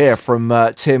tweet here from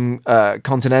Tim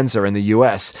Continenza in the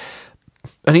US.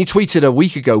 And he tweeted a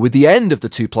week ago, with the end of the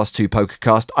 2+2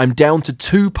 PokerCast, I'm down to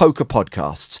 2 poker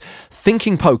podcasts,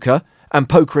 Thinking Poker and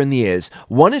Poker in the Ears.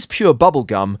 One is pure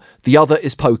bubblegum, the other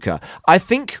is poker. I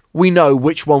think we know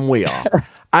which one we are.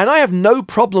 And I have no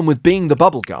problem with being the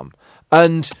bubblegum.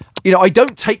 And, I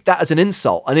don't take that as an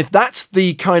insult. And if that's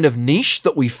the kind of niche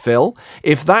that we fill,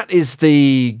 if that is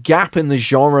the gap in the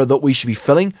genre that we should be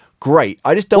filling, great.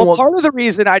 I just don't want... part of the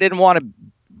reason I didn't want to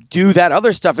do that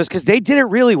other stuff is because they did it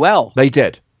really well. They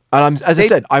did. And I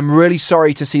said, I'm really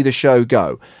sorry to see the show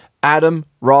go. Adam,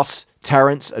 Ross,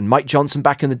 Terrence, and Mike Johnson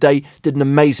back in the day did an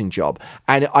amazing job.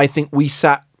 And I think we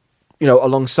sat,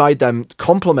 alongside them,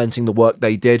 complimenting the work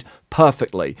they did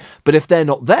perfectly. But if they're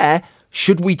not there,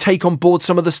 should we take on board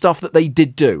some of the stuff that they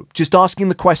did do? Just asking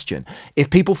the question. If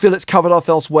people feel it's covered off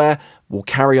elsewhere, we'll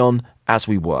carry on as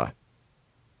we were.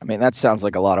 I mean, that sounds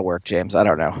like a lot of work, James. I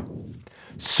don't know.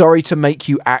 Sorry to make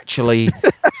you actually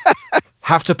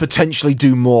have to potentially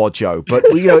do more, Joe. But,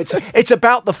 it's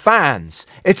about the fans.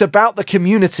 It's about the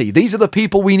community. These are the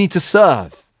people we need to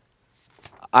serve.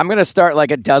 I'm going to start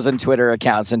like a dozen Twitter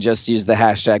accounts and just use the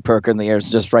hashtag poker in the ears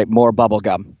and just write more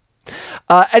bubblegum.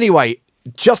 Anyway,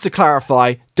 just to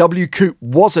clarify, WCOOP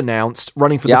was announced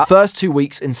running for the first 2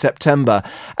 weeks in September.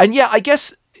 And I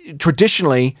guess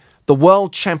traditionally, the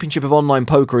World Championship of Online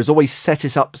Poker has always set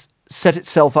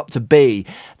itself up to be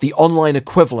the online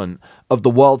equivalent of the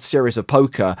World Series of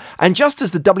Poker. And just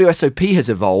as the WSOP has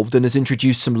evolved and has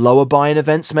introduced some lower buy-in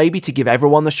events maybe to give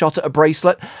everyone the shot at a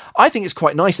bracelet, I think it's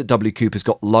quite nice that WCOOP has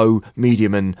got low,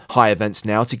 medium and high events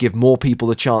now to give more people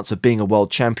the chance of being a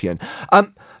world champion.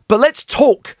 But let's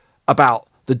talk about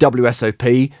the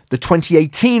WSOP, the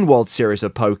 2018 World Series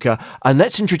of Poker, and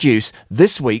let's introduce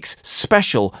this week's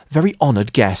special, very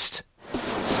honoured guest.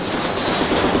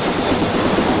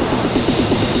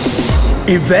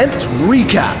 Event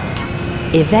Recap.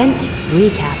 Event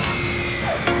Recap.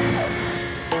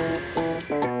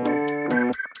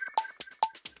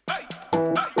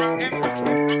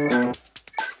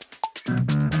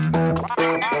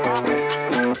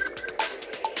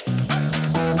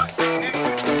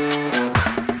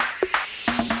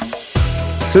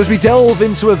 So as we delve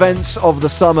into events of the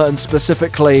summer and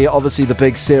specifically, obviously, the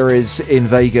big series in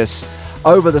Vegas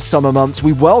over the summer months,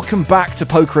 we welcome back to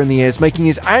Poker in the Ears, making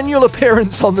his annual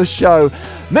appearance on the show,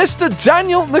 Mr.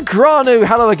 Daniel Negreanu.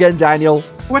 Hello again, Daniel.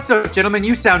 What's up, gentlemen?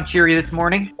 You sound cheery this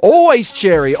morning. Always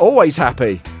cheery, always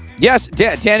happy. Yes,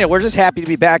 Daniel, we're just happy to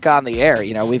be back on the air.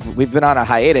 We've been on a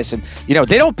hiatus, and they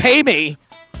don't pay me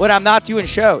when I'm not doing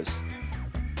shows.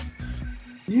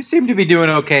 You seem to be doing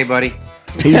okay, buddy.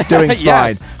 He's doing fine.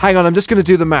 Yes. Hang on, I'm just going to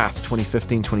do the math.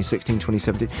 2015, 2016,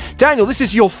 2017. Daniel, this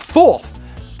is your 4th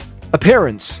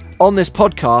appearance on this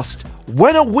podcast.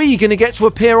 When are we going to get to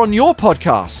appear on your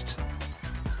podcast?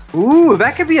 Ooh,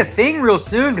 that could be a thing real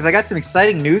soon because I got some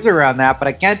exciting news around that, but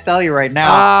I can't tell you right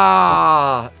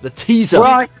now. The teaser.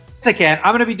 Well, yes, I can.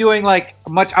 I'm going to be doing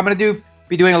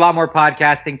be doing a lot more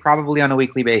podcasting, probably on a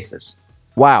weekly basis.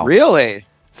 Wow. Really?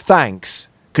 Thanks.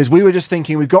 Because we were just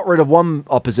thinking we got rid of one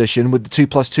opposition with the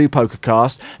 2+2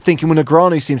 PokerCast, thinking when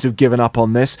Negreanu seems to have given up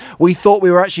on this, we thought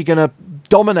we were actually going to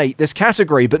dominate this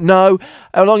category. But no,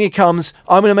 along it comes.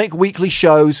 I'm going to make weekly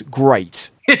shows.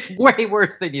 Great. It's way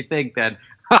worse than you think, then.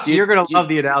 You're going to love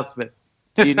the announcement.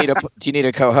 Do you need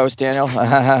a co-host, Daniel?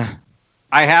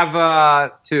 I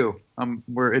have 2.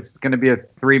 It's going to be a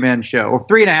 3-man show, or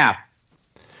 3.5.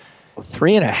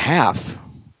 3.5.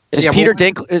 Is Peter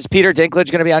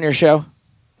Dinklage going to be on your show?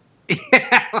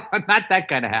 Yeah, not that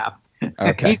kind of half.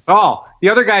 Okay. He's tall. The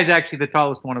other guy's actually the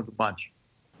tallest one of the bunch.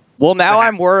 Well, now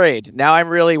I'm worried. Now I'm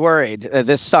really worried.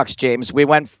 This sucks, James. We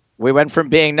went from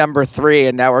being number 3,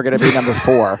 and now we're going to be number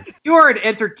 4. You are an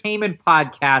entertainment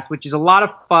podcast, which is a lot of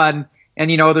fun, and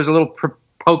there's a little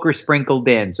poker sprinkled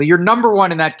in. So you're number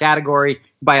 1 in that category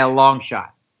by a long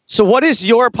shot. So what is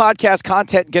your podcast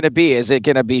content going to be? Is it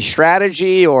going to be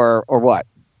strategy or what?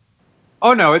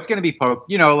 Oh no, it's going to be poker.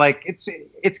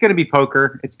 It's going to be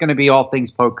poker. It's going to be all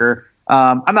things poker.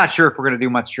 I'm not sure if we're going to do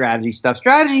much strategy stuff.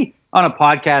 Strategy on a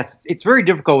podcast, it's very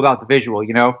difficult without the visual,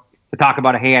 to talk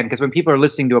about a hand, because when people are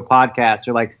listening to a podcast,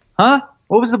 they're like, "Huh?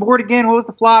 What was the board again? What was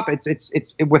the flop?" It's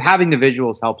with having the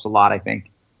visuals helps a lot, I think.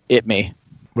 It me.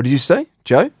 What did you say,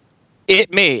 Joe?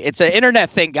 It me. It's an internet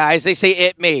thing, guys. They say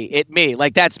it me.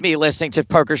 Like that's me listening to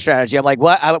poker strategy. I'm like,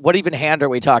 what even hand are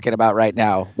we talking about right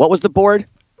now? What was the board?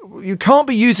 You can't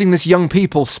be using this young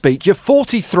people speak. You're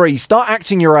 43. Start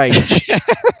acting your age.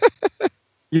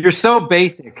 You're so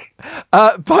basic.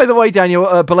 By the way,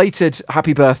 Daniel, belated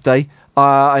happy birthday.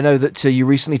 I know that you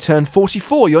recently turned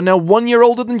 44. You're now 1 year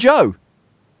older than Joe.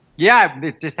 Yeah,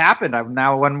 it just happened.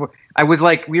 I was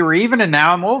like, we were even, and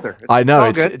now I'm older. I know.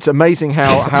 It's amazing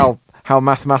how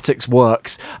mathematics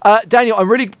works. Daniel, I'm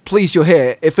really pleased you're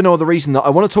here, if for no other reason that I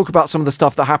want to talk about some of the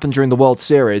stuff that happened during the World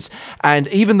Series. And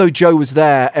even though Joe was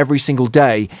there every single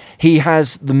day, he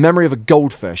has the memory of a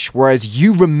goldfish, whereas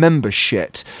you remember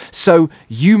shit. So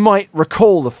you might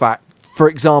recall the fact, for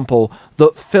example,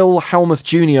 that Phil Hellmuth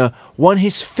Jr. won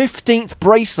his 15th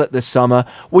bracelet this summer,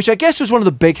 which I guess was one of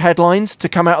the big headlines to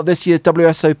come out of this year's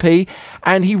WSOP.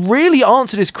 And he really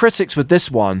answered his critics with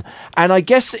this one. And I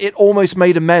guess it almost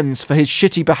made amends for his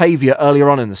shitty behavior earlier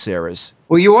on in the series.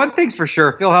 Well, one thing's for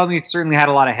sure. Phil Hellmuth certainly had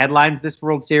a lot of headlines this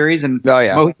World Series, and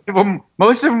most of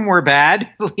them were bad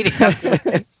leading up to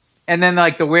it. And then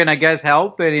the win, I guess,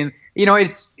 helped. And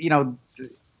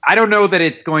I don't know that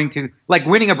it's going to,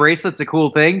 winning a bracelet's a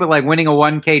cool thing, but winning a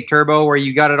 1K turbo where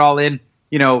you got it all in,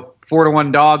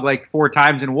 4-1 dog 4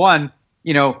 times in one,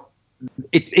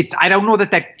 it's I don't know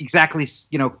that exactly,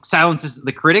 silences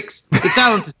the critics. It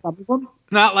silences some of them.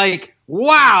 It's not like,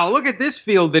 wow, look at this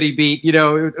field that he beat.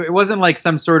 It wasn't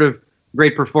some sort of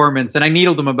great performance. And I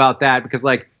needled him about that because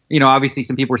obviously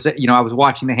some people were saying, I was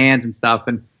watching the hands and stuff,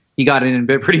 and he got it in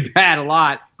pretty bad a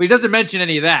lot, but he doesn't mention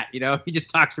any of that. He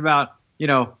just talks about,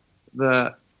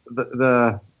 the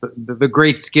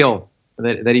great skill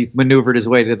that he maneuvered his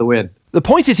way to the win. The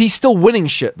point is he's still winning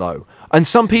shit, though. And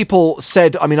some people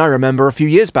said, I remember a few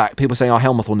years back, people saying,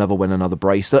 Hellmuth will never win another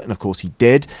bracelet. And of course he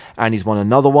did. And he's won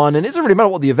another one. And it doesn't really matter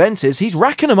what the event is. He's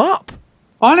racking them up.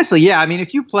 Honestly, yeah.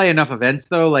 if you play enough events,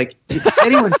 though, if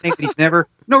anyone thinks that he's never...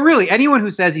 No, really, anyone who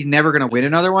says he's never going to win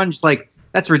another one, just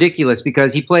that's ridiculous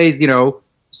because he plays,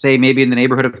 say maybe in the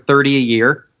neighborhood of 30 a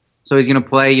year. So he's going to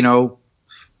play,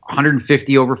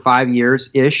 150 over 5 years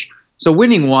ish. So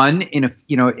winning one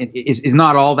is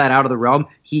not all that out of the realm.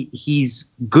 He's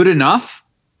good enough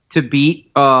to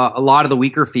beat a lot of the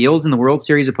weaker fields in the World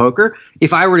Series of Poker.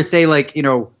 If I were to say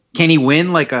can he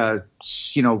win a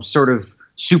sort of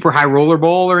super high roller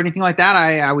bowl or anything like that,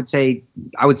 I would say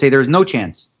there's no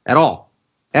chance at all,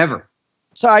 ever.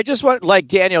 So I just want,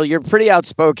 Daniel, you're pretty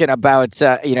outspoken about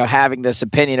having this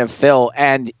opinion of Phil,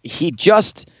 and he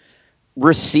just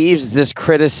receives this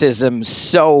criticism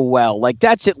so well.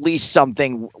 That's at least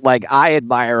something I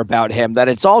admire about him, that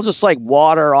it's all just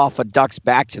water off a duck's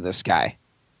back to this guy.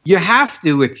 You have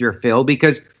to if you're Phil,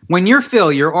 because when you're Phil,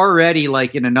 you're already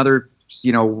in another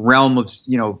realm of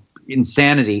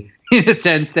insanity, in a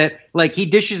sense that he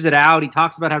dishes it out. He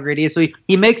talks about how great he is, so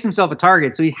he makes himself a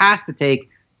target. So he has to take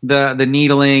the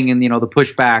needling and the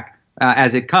pushback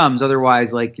as it comes.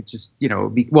 Otherwise, it's just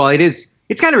it is.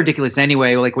 It's kind of ridiculous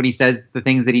anyway, when he says the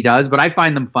things that he does, but I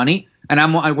find them funny. And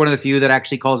I'm one of the few that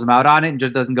actually calls him out on it and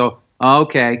just doesn't go, oh,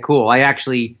 okay, cool. I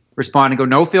actually respond and go,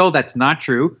 no, Phil, that's not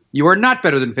true. You are not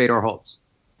better than Fedor Holtz.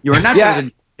 You are not better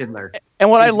than Schindler. And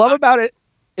what I love about it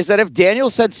is that if Daniel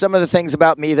said some of the things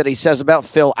about me that he says about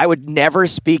Phil, I would never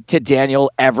speak to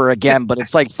Daniel ever again. But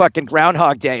it's fucking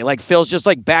Groundhog Day. Phil's just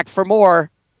back for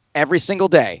more every single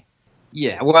day.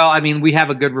 Yeah, well, we have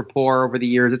a good rapport over the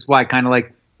years. That's why I kind of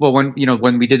well,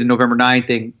 when we did the November 9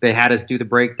 thing, they had us do the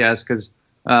break desk because,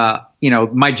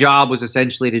 my job was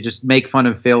essentially to just make fun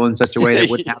of Phil in such a way that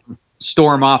wouldn't have him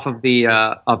storm off of the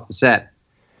set.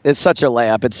 It's such a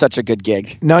layup. It's such a good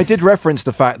gig. Now, I did reference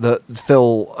the fact that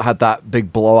Phil had that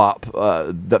big blow up,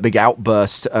 that big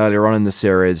outburst earlier on in the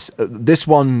series. This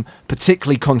one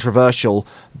particularly controversial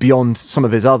beyond some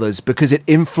of his others because it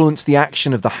influenced the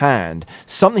action of the hand,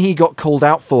 something he got called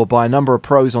out for by a number of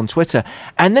pros on Twitter.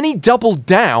 And then he doubled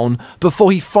down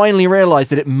before he finally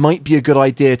realized that it might be a good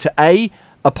idea to A,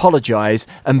 apologize,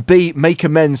 and B, make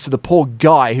amends to the poor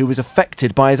guy who was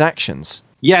affected by his actions.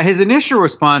 Yeah, his initial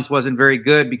response wasn't very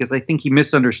good because I think he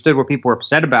misunderstood what people were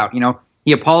upset about. You know,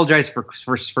 he apologized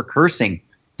for cursing.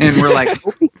 And we're like,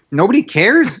 nobody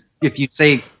cares if you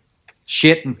say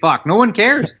shit and fuck. No one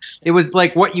cares. It was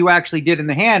like what you actually did in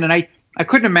the hand. And I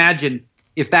couldn't imagine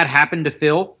if that happened to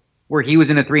Phil, where he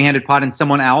was in a three-handed pot and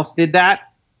someone else did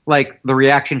that, like the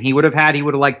reaction he would have had. He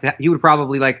would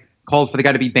probably like called for the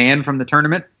guy to be banned from the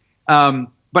tournament.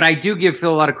 But I do give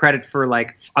Phil a lot of credit for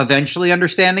like eventually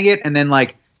understanding it and then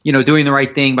like, you know, doing the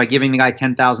right thing by giving the guy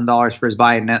 $10,000 for his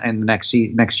buy-in in the next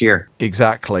year.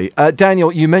 Exactly. Daniel,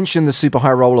 you mentioned the Super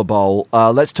High Roller Bowl.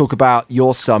 Let's talk about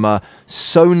your summer.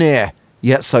 So near,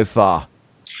 yet so far.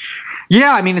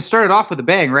 Yeah, I mean, it started off with a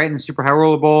bang, right? In the Super High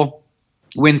Roller Bowl,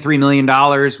 win $3 million,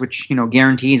 which, you know,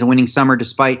 guarantees a winning summer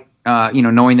despite,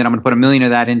 knowing that I'm going to put $1 million of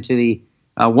that into the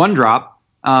one drop.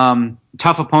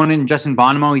 Tough opponent, Justin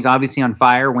Bonomo. He's obviously on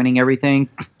fire, winning everything,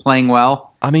 playing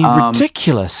well. I mean,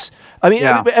 ridiculous. I mean,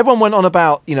 yeah. Everyone went on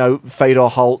about, Fedor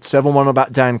Holtz, everyone went on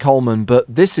about Dan Coleman, but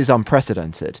this is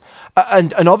unprecedented.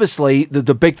 And obviously,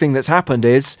 the big thing that's happened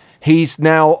is he's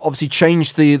now obviously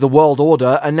changed the world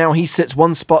order, and now he sits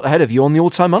one spot ahead of you on the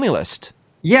all-time money list.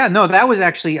 Yeah, no, that was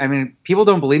actually, I mean, people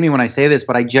don't believe me when I say this,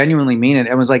 but I genuinely mean it.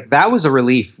 It was like, that was a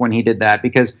relief when he did that,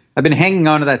 because I've been hanging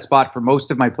on to that spot for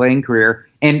most of my playing career.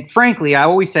 And frankly, I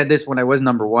always said this when I was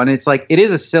number one. It's like, it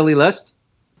is a silly list.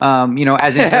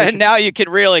 As in, now you can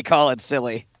really call it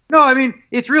silly. No, I mean,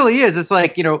 it really is. It's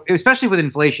like, especially with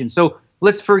inflation. So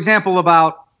let's, for example,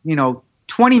 about,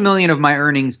 20 million of my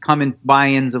earnings come in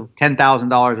buy-ins of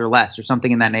 $10,000 or less or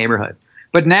something in that neighborhood.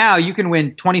 But now you can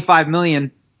win 25 million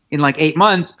in like 8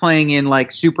 months playing in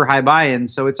like super high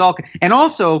buy-ins. So it's all, and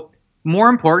also more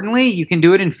importantly, you can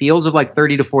do it in fields of like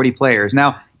 30 to 40 players.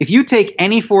 Now, if you take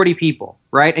any 40 people,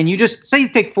 right, and you just say you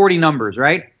take 40 numbers,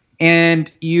 right, and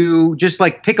you just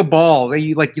like pick a ball,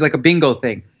 you like a bingo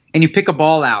thing, and you pick a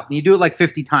ball out and you do it like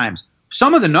 50 times.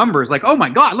 Some of the numbers, like, oh my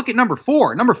God, look at number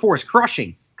 4. Number 4 is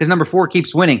crushing because number 4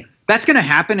 keeps winning. That's going to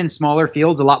happen in smaller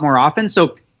fields a lot more often.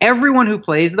 So everyone who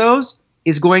plays those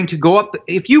is going to go up.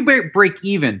 If you break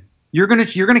even, you're gonna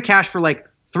cash for like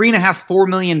 $3.5-4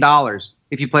 million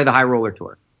if you play the High Roller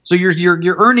Tour. So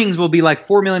your earnings will be like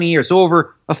 $4 million a year. So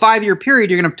over a 5-year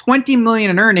period, you're gonna have $20 million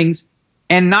in earnings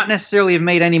and not necessarily have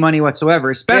made any money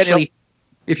whatsoever, especially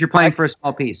if you're playing for a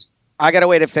small piece. I got a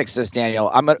way to fix this,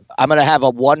 Daniel. I'm gonna have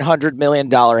a $100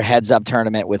 million heads up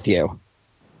tournament with you.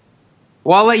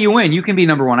 Well, I'll let you win. You can be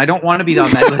number one. I don't want to be on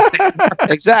that list.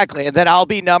 Exactly. And then I'll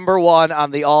be number one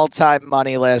on the all-time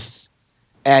money list.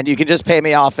 And you can just pay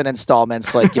me off in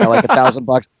installments, like like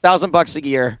 $1,000 a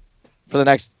year for the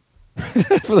next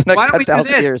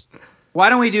 10,000 years. Why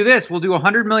don't we do this? We'll do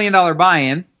 $100 million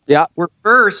buy-in. Yeah. Where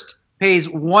first pays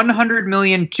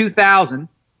 $100,002,000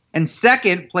 and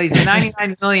second plays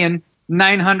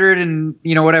 $99,900,000 and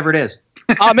whatever it is.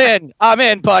 I'm in,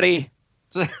 buddy.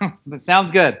 So, that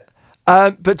sounds good.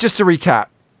 But just to recap,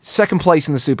 second place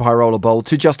in the Super High Roller Bowl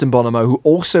to Justin Bonomo, who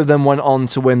also then went on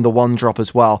to win the one drop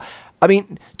as well. I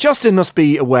mean, Justin must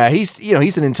be aware, he's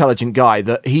an intelligent guy,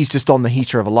 that he's just on the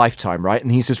heater of a lifetime, right? And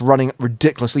he's just running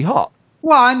ridiculously hot.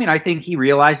 Well, I mean, I think he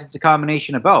realized it's a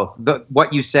combination of both.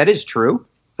 What you said is true,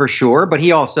 for sure. But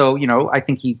he also, I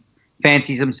think he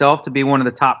fancies himself to be one of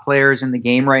the top players in the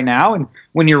game right now. And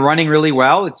when you're running really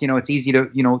well, it's, it's easy to,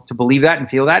 to believe that and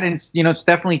feel that. And it's, it's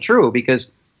definitely true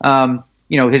because,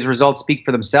 his results speak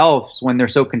for themselves when they're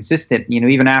so consistent,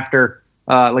 even after,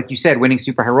 like you said, winning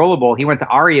Super High Roller Bowl, he went to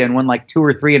Aria and won like 2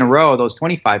 or 3 in a row, those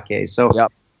 25Ks. So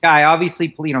guy,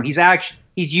 obviously,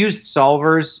 he's used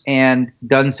solvers and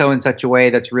done so in such a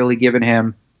way that's really given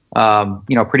him,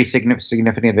 pretty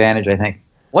significant advantage, I think.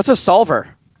 What's a solver?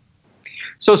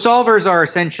 So solvers are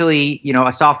essentially,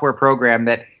 a software program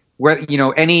that where,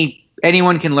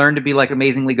 anyone can learn to be like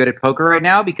amazingly good at poker right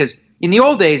now, because in the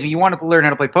old days, when you wanted to learn how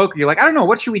to play poker, you're like, I don't know,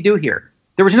 what should we do here?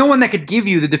 There was no one that could give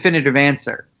you the definitive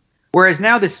answer. Whereas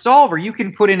now this solver, you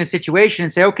can put in a situation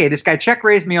and say, okay, this guy check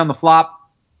raised me on the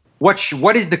flop.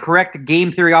 What is the correct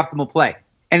game theory optimal play?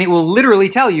 And it will literally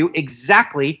tell you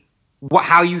exactly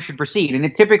how you should proceed. And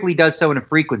it typically does so in a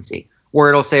frequency where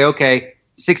it'll say, okay,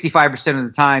 65% of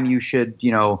the time you should,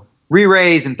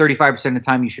 re-raise and 35% of the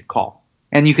time you should call.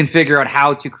 And you can figure out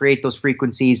how to create those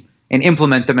frequencies and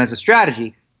implement them as a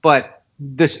strategy. but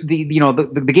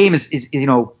the game is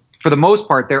for the most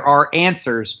part there are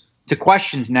answers to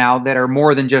questions now that are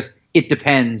more than just it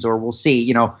depends or we'll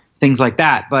see, things like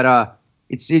that. But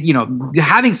it's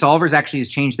having solvers actually has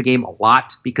changed the game a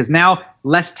lot, because now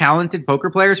less talented poker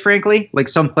players, frankly, like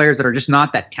some players that are just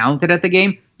not that talented at the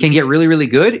game, can get really, really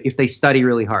good if they study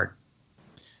really hard.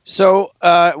 So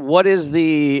what is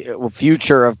the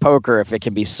future of poker if it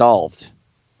can be solved?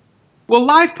 Well,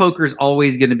 live poker is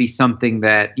always going to be something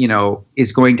that,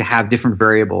 is going to have different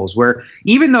variables, where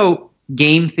even though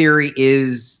game theory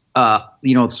is,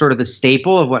 sort of the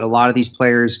staple of what a lot of these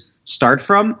players start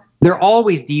from, they're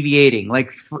always deviating.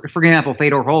 Like, for example,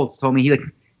 Fedor Holtz told me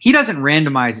he doesn't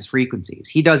randomize his frequencies.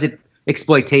 He does it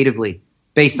exploitatively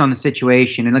based on the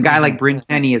situation. And a guy like Bryn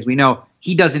Kenny, as we know,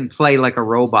 he doesn't play like a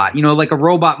robot. Like a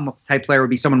robot type player would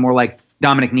be someone more like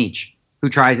Dominic Nietzsche, who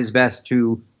tries his best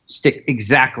to stick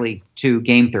exactly to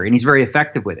game theory, and he's very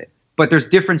effective with it. But there's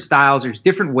different styles, there's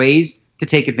different ways to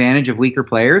take advantage of weaker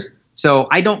players. So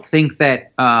I don't think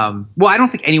that, I don't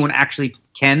think anyone actually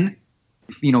can,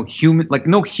 no human,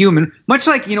 much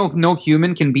like, no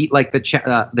human can beat like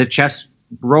the chess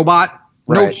robot.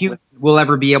 Right. No human will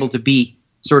ever be able to beat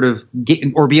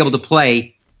or be able to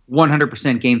play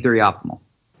 100% game theory optimal.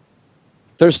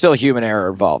 There's still human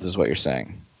error involved, is what you're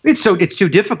saying. It's too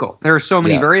difficult. There are so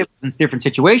many variables in different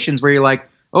situations where you're like,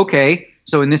 okay,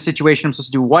 so in this situation, I'm supposed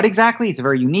to do what exactly? It's a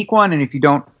very unique one. And if you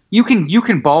don't, you can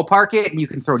ballpark it and you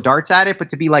can throw darts at it, but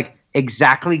to be like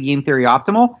exactly game theory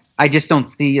optimal, I just don't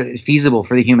see it feasible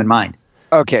for the human mind.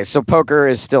 Okay, so poker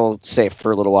is still safe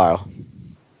for a little while.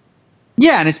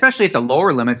 Yeah, and especially at the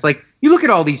lower limits. Like, you look at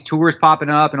all these tours popping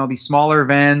up and all these smaller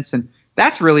events, and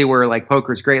that's really where like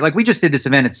poker is great. Like, we just did this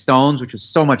event at Stones, which was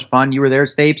so much fun. You were there,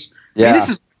 Stapes. Yeah. I mean, this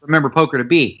is what I remember poker to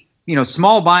be.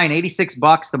 Small buy-in,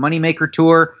 $86, the Moneymaker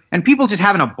Tour, and people just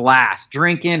having a blast,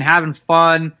 drinking, having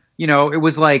fun. It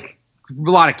was like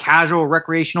a lot of casual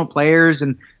recreational players,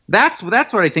 and that's what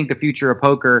I think the future of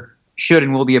poker should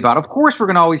and will be about. Of course, we're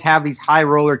going to always have these high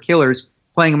roller killers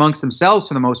playing amongst themselves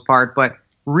for the most part, but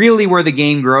really where the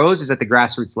game grows is at the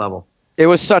grassroots level. It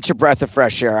was such a breath of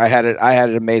fresh air. I had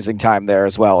an amazing time there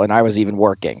as well, and I was even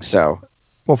working. So,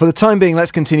 well, for the time being,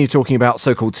 let's continue talking about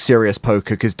so-called serious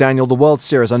poker, because Daniel, the World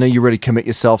Series, I know you really commit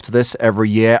yourself to this every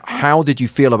year. How did you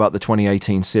feel about the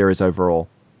 2018 series overall?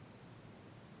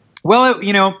 Well,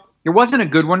 it wasn't a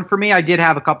good one for me. I did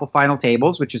have a couple final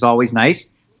tables, which is always nice.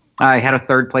 I had a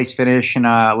third place finish and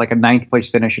a ninth place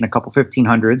finish and a couple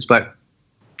 1500s, but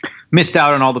missed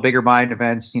out on all the bigger buy-in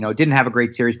events. Didn't have a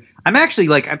great series. I'm actually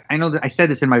I know that I said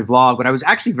this in my vlog, but I was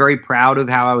actually very proud of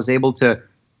how I was able to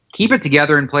keep it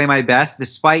together and play my best,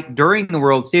 despite during the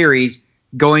World Series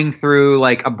going through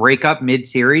like a breakup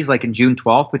mid-series, like in June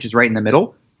 12th, which is right in the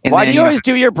middle. And why do you always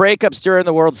do your breakups during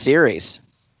the World Series?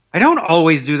 I don't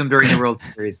always do them during the World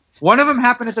Series. One of them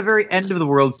happened at the very end of the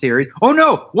World Series. Oh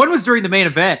no, one was during the main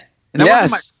event. And that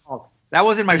wasn't my fault. That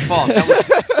wasn't my fault.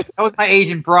 That was my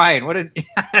agent Brian.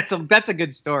 That's a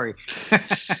good story.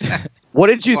 What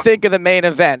did you think of the main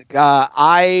event?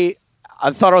 I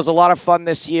thought it was a lot of fun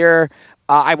this year.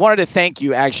 I wanted to thank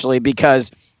you actually,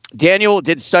 because Daniel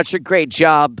did such a great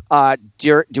job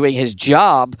doing his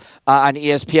job on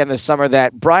ESPN this summer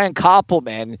that Brian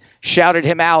Koppelman shouted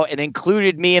him out and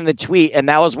included me in the tweet, and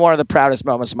that was one of the proudest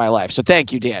moments of my life. So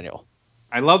thank you, Daniel.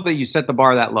 I love that you set the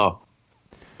bar that low.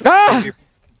 Your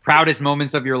proudest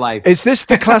moments of your life. Is this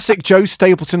the classic Joe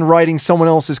Stapleton riding someone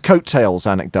else's coattails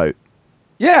anecdote?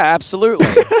 Yeah, absolutely.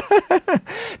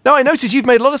 No, I noticed you've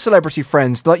made a lot of celebrity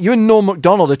friends. Like, you and Norm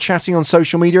Macdonald are chatting on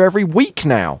social media every week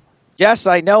now. Yes,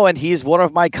 I know, and he's one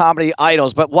of my comedy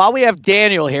idols. But while we have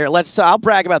Daniel here, I'll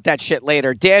brag about that shit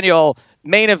later. Daniel,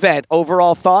 main event,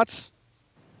 overall thoughts?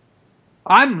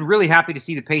 I'm really happy to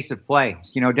see the pace of play.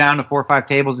 Down to 4 or 5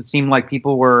 tables, it seemed like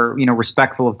people were,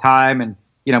 respectful of time and,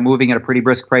 moving at a pretty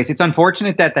brisk pace. It's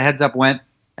unfortunate that the heads up went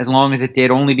as long as it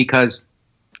did, only because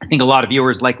I think a lot of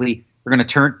viewers likely are going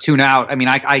to tune out. I mean,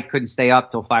 I couldn't stay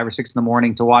up till 5 or 6 in the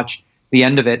morning to watch the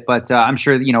end of it, but I'm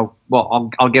sure,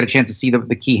 I'll get a chance to see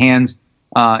the key hands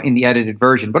in the edited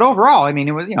version. But overall, I mean,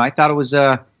 it was, I thought it was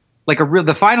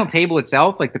the final table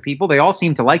itself, like the people, they all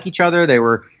seemed to like each other. They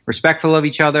were respectful of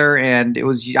each other, and it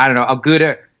was, a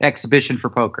good exhibition for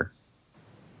poker.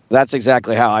 That's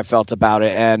exactly how I felt about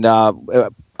it. And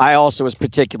I also was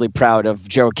particularly proud of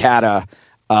Joe Cata,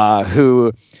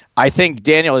 who I think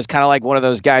Daniel is kind of like one of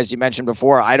those guys you mentioned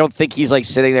before. I don't think he's like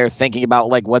sitting there thinking about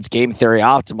like what's game theory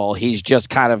optimal. He's just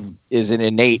kind of is an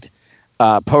innate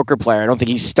poker player. I don't think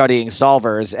he's studying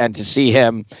solvers, and to see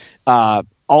him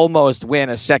almost win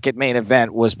a second main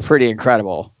event was pretty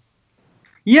incredible.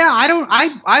 Yeah,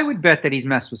 I would bet that he's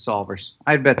messed with solvers.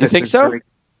 I'd bet. You think so?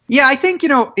 Yeah, I think,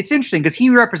 it's interesting because he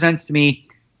represents to me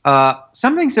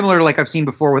something similar to like I've seen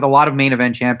before with a lot of main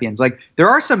event champions. Like there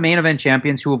are some main event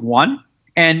champions who have won,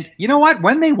 and you know what?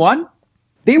 When they won,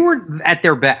 they weren't at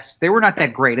their best. They were not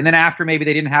that great. And then after maybe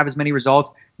they didn't have as many results,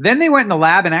 then they went in the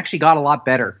lab and actually got a lot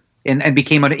better and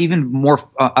became an even more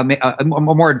a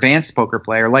more advanced poker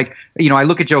player. Like, I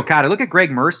look at Joe Cott. I look at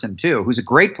Greg Merson too, who's a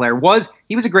great player.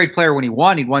 He was a great player when he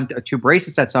won. He won 2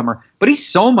 bracelets that summer, but he's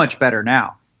so much better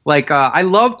now. Like I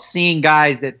loved seeing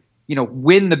guys that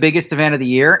win the biggest event of the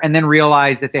year and then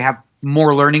realize that they have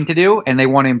more learning to do and they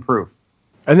want to improve.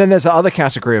 And then there's the other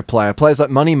category of players like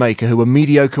Moneymaker, who were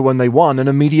mediocre when they won and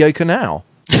are mediocre now.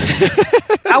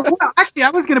 Actually, I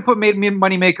was going to put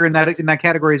Moneymaker in that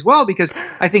category as well, because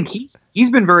I think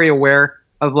he's been very aware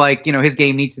of his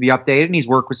game needs to be updated, and he's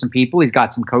worked with some people. He's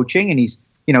got some coaching, and he's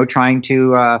trying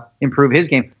to improve his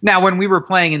game. Now, when we were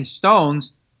playing in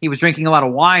Stones, he was drinking a lot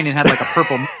of wine and had like a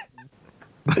purple.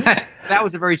 But that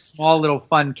was a very small little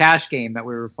fun cash game that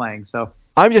we were playing. So.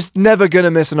 I'm just never going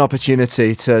to miss an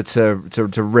opportunity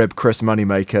to rib Chris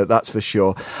Moneymaker, that's for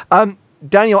sure.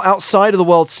 Daniel, outside of the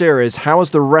World Series, how has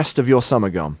the rest of your summer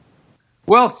gone?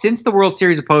 Well, since the World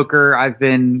Series of Poker, I've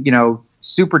been,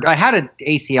 I had an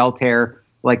ACL tear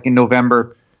like in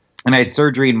November, and I had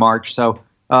surgery in March. So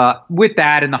with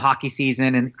that and the hockey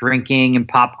season and drinking and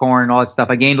popcorn and all that stuff,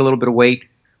 I gained a little bit of weight.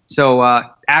 So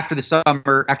after the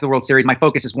summer, after the World Series, my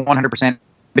focus is 100%.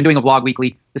 Been doing a vlog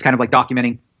weekly, just kind of like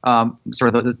documenting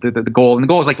sort of the goal. And the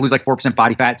goal is like to lose like 4%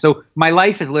 body fat. So my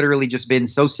life has literally just been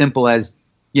so simple as,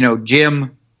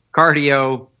 gym,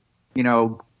 cardio,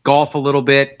 golf a little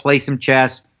bit, play some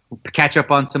chess, catch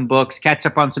up on some books, catch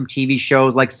up on some TV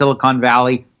shows like Silicon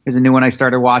Valley is a new one I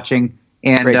started watching.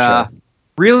 And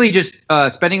really just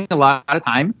spending a lot of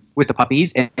time with the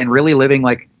puppies and really living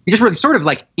like, just really sort of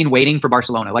like in waiting for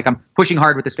Barcelona. Like I'm pushing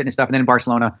hard with this fitness stuff. And then in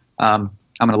Barcelona, I'm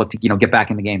going to look to, get back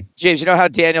in the game. James, you know how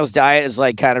Daniel's diet is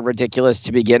like kind of ridiculous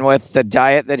to begin with? The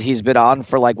diet that he's been on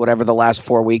for like whatever the last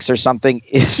 4 weeks or something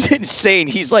is insane.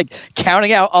 He's like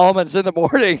counting out almonds in the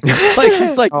morning.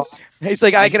 He's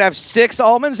like, I can have 6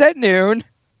 almonds at noon.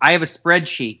 I have a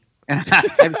spreadsheet, and I have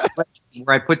a spreadsheet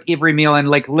where I put every meal in,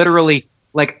 like literally,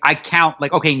 like I count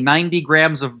like, okay, 90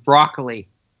 grams of broccoli.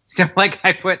 So like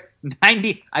I put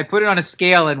it on a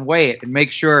scale and weigh it and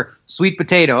make sure sweet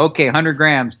potato, okay, 100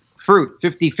 grams. Fruit,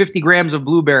 50 grams of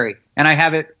blueberry. And I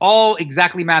have it all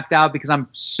exactly mapped out because I'm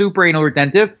super anal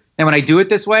retentive. And when I do it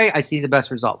this way, I see the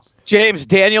best results. James,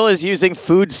 Daniel is using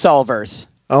food solvers.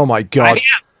 Oh, my God.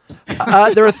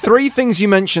 There are 3 things you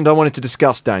mentioned I wanted to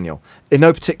discuss, Daniel, in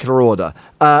no particular order.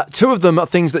 2 of them are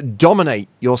things that dominate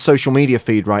your social media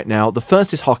feed right now. The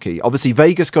first is hockey. Obviously,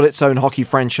 Vegas got its own hockey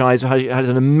franchise, had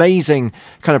an amazing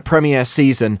kind of premiere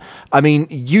season. I mean,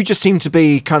 you just seem to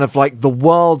be kind of like the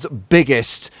world's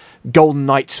biggest Golden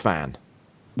Knights fan.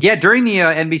 Yeah, during the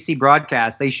NBC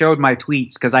broadcast, they showed my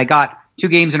tweets because I got 2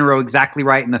 games in a row exactly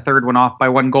right and the third one off by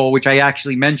 1 goal, which I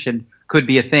actually mentioned could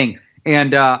be a thing.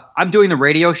 And I'm doing the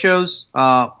radio shows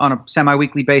on a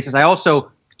semi-weekly basis. I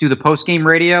also do the post-game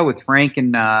radio with Frank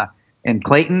and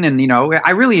Clayton, and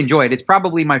I really enjoy it. It's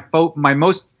probably my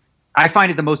most. I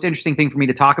find it the most interesting thing for me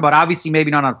to talk about. Obviously,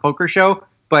 maybe not on a poker show,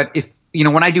 but if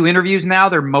when I do interviews now,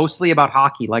 they're mostly about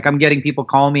hockey. Like I'm getting people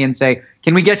call me and say,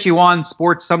 "Can we get you on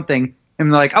sports something?"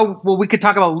 And they're like, "Oh, well, we could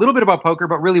talk about a little bit about poker,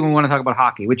 but really we want to talk about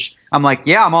hockey." Which I'm like,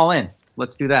 "Yeah, I'm all in.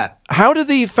 Let's do that." How do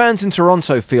the fans in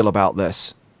Toronto feel about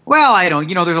this? Well, I don't.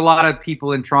 There's a lot of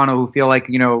people in Toronto who feel like,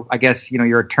 I guess,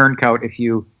 you're a turncoat if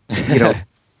you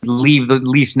leave the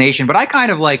Leafs Nation. But I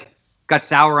kind of got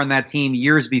sour on that team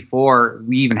years before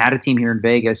we even had a team here in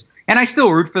Vegas. And I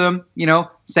still root for them,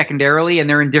 secondarily. And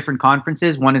they're in different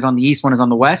conferences. One is on the East, one is on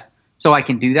the West. So I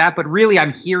can do that. But really,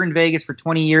 I'm here in Vegas for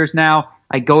 20 years now.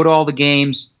 I go to all the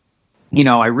games.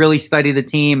 I really study the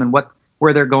team and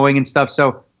where they're going and stuff.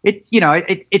 So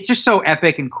it's just so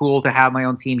epic and cool to have my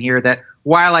own team here that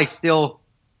while I still,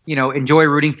 enjoy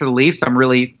rooting for the Leafs, I'm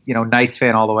really, Knights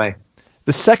fan all the way.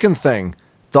 The second thing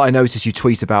that I notice you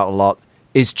tweet about a lot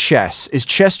is chess. Is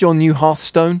chess your new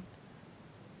Hearthstone?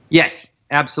 Yes,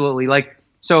 absolutely.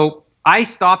 So I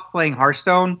stopped playing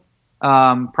Hearthstone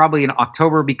probably in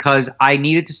October because I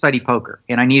needed to study poker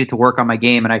and I needed to work on my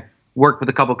game. And I worked with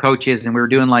a couple coaches and we were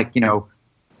doing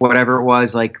whatever it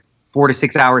was, 4 to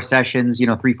 6 hour sessions,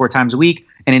 3-4 times a week.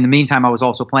 And in the meantime, I was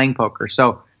also playing poker.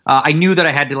 So I knew that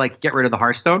I had to get rid of the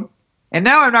Hearthstone. And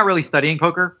now I'm not really studying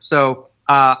poker. So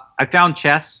I found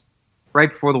chess right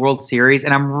before the World Series,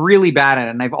 and I'm really bad at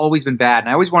it. And I've always been bad. And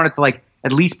I always wanted to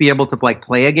at least be able to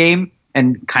play a game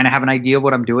and kind of have an idea of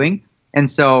what I'm doing. And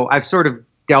so I've sort of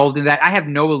delved in that. I have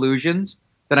no illusions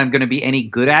that I'm going to be any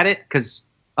good at it because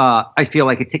I feel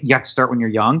like you have to start when you're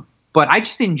young. But I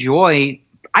just enjoy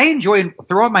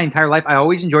throughout my entire life. I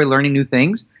always enjoy learning new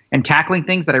things and tackling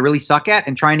things that I really suck at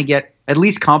and trying to get at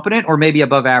least competent or maybe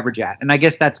above average at. And I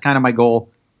guess that's kind of my goal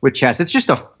with chess. It's just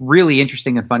a really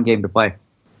interesting and fun game to play.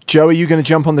 Joe, are you going to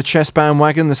jump on the chess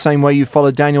bandwagon the same way you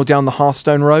followed Daniel down the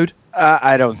Hearthstone road?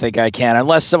 I don't think I can,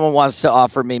 unless someone wants to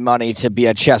offer me money to be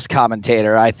a chess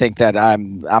commentator. I think that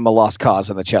I'm a lost cause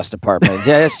in the chess department.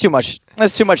 Yeah, it's too much.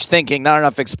 That's too much thinking. Not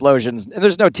enough explosions. And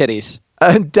there's no titties.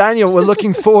 And Daniel, we're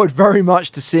looking forward very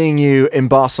much to seeing you in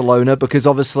Barcelona because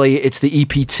obviously it's the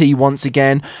EPT once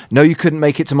again. No, you couldn't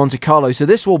make it to Monte Carlo, so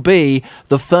this will be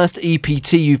the first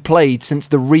EPT you've played since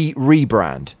the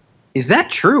rebrand. Is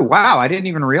that true? Wow, I didn't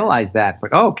even realize that.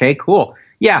 But okay, cool.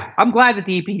 Yeah, I'm glad that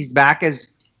the EP is back. As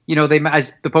you know,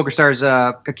 as the PokerStars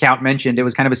account mentioned, it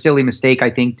was kind of a silly mistake, I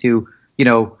think, to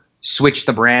switch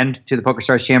the brand to the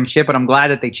PokerStars Championship. But I'm glad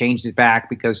that they changed it back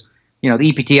because the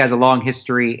EPT has a long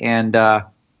history, and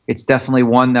it's definitely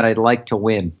one that I'd like to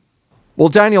win. Well,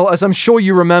 Daniel, as I'm sure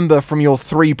you remember from your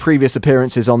 3 previous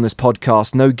appearances on this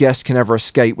podcast, no guest can ever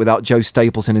escape without Joe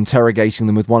Stapleton interrogating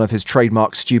them with one of his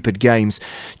trademark stupid games.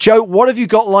 Joe, what have you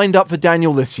got lined up for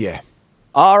Daniel this year?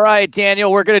 All right,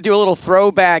 Daniel, we're going to do a little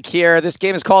throwback here. This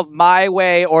game is called My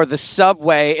Way or the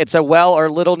Subway. It's a well or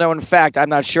little known fact, I'm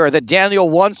not sure, that Daniel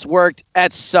once worked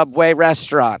at Subway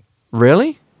restaurant.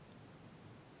 Really?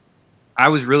 I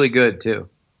was really good, too.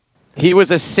 He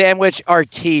was a sandwich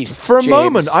artiste. For a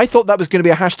moment, I thought that was going to be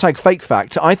a hashtag fake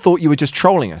fact. I thought you were just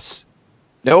trolling us.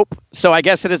 Nope. So I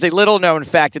guess it is a little known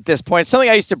fact at this point. Something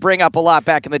I used to bring up a lot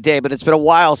back in the day, but it's been a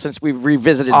while since we've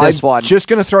revisited this one. I'm just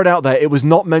going to throw it out there. It was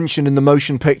not mentioned in the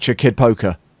motion picture Kid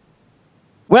Poker.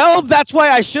 Well, that's why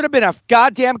I should have been a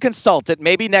goddamn consultant.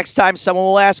 Maybe next time someone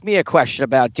will ask me a question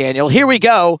about Daniel. Here we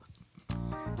go.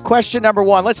 Question number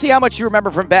 1. Let's see how much you remember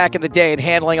from back in the day and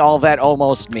handling all that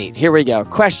almost meat. Here we go.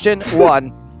 Question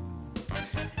 1.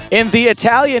 In the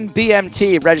Italian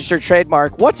BMT registered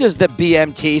trademark, what does the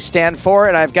BMT stand for?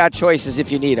 And I've got choices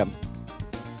if you need them.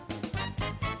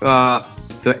 The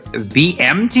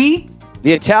BMT?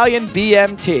 The Italian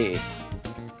BMT.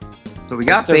 So we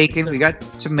got bacon, we got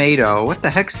tomato. What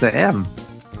the heck's the M?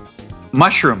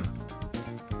 Mushroom.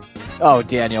 Oh,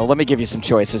 Daniel, let me give you some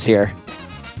choices here.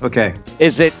 Okay.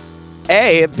 Is it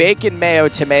A, bacon, mayo,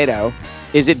 tomato?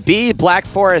 Is it B, Black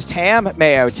Forest ham,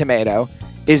 mayo, tomato?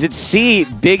 Is it C,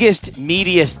 biggest,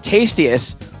 meatiest,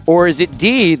 tastiest? Or is it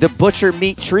D, the butcher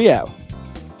meat trio?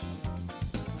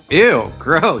 Ew,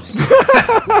 gross.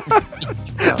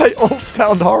 They all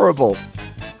sound horrible.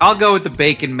 I'll go with the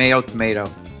bacon, mayo, tomato.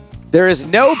 There is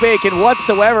no bacon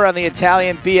whatsoever on the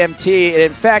Italian BMT. It,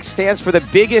 in fact, stands for the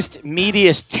biggest,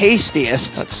 meatiest,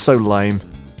 tastiest. That's so lame.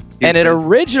 And it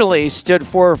originally stood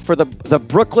for the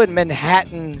Brooklyn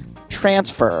Manhattan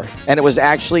transfer, and it was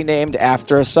actually named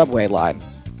after a subway line.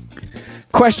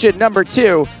 Question number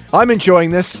 2. I'm enjoying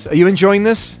this. Are you enjoying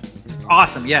this?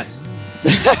 Awesome, yes.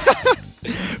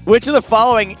 Which of the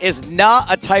following is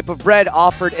not a type of bread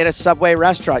offered in a Subway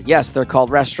restaurant? Yes, they're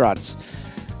called restaurants.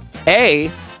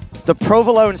 A, the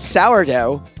provolone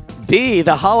sourdough. B,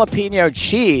 the jalapeno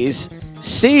cheese.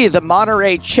 C, the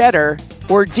Monterey cheddar.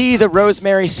 Or D, the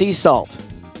rosemary sea salt.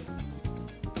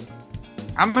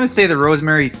 I'm going to say the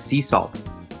rosemary sea salt.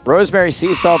 Rosemary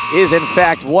sea salt is, in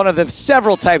fact, one of the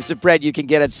several types of bread you can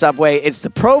get at Subway. It's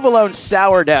the provolone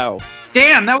sourdough.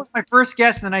 Damn, that was my first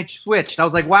guess, and then I switched. I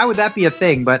was like, why would that be a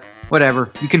thing? But whatever,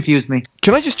 you confused me.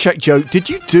 Can I just check, Joe, did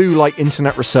you do,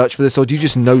 internet research for this, or do you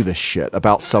just know this shit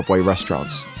about Subway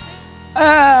restaurants?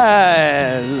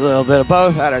 A little bit of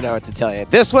both. I don't know what to tell you.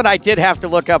 This one I did have to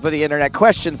look up on the internet.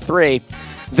 Question 3.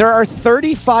 There are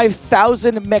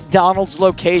 35,000 McDonald's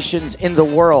locations in the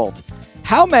world.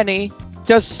 How many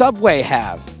does Subway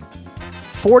have?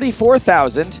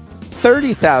 44,000,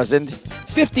 30,000,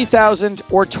 50,000,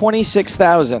 or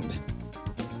 26,000?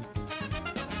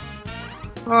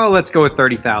 Oh, let's go with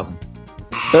 30,000.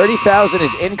 30,000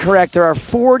 is incorrect. There are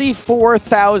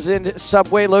 44,000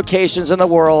 Subway locations in the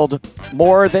world,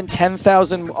 more than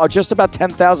 10,000, or just about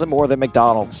 10,000 more than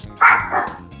McDonald's.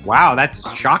 Wow, that's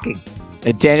shocking.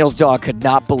 And Daniel's dog could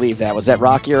not believe that. Was that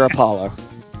Rocky or Apollo?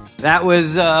 That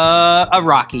was a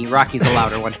Rocky. Rocky's the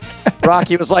louder one.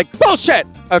 Rocky was like, bullshit!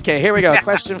 Okay, here we go.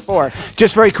 Question 4.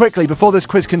 Just very quickly, before this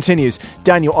quiz continues,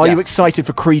 Daniel, are you excited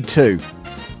for Creed 2?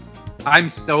 I'm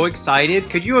so excited.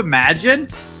 Could you imagine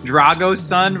Drago's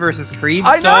son versus Creed's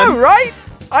son? I know, right?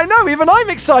 I know. Even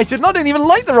I'm excited, and I don't even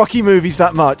like the Rocky movies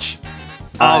that much.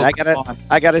 I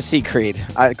gotta see Creed.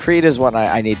 Creed is one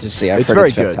I need to see. I've heard very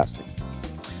it's fantastic.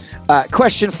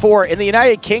 Question 4. In the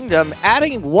United Kingdom,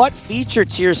 adding what feature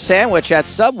to your sandwich at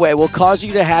Subway will cause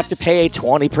you to have to pay a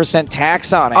 20%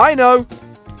 tax on it? I know.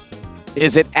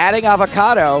 Is it adding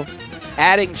avocado,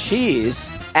 adding cheese,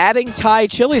 adding Thai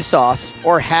chili sauce,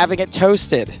 or having it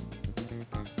toasted?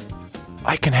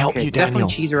 I can help you, Daniel.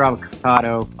 Definitely cheese or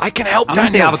avocado. I can help, I'm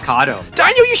Daniel. going to say avocado.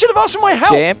 Daniel, you should have asked for my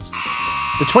help. James?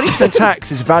 The 20%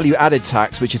 tax is value-added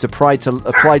tax, which is applied to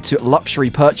luxury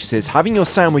purchases. Having your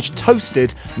sandwich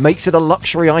toasted makes it a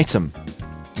luxury item.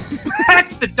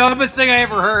 That's the dumbest thing I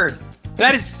ever heard.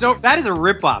 That is a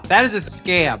ripoff. That is a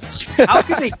scam. How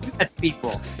could they do that to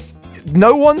people?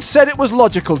 No one said it was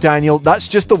logical, Daniel. That's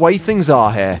just the way things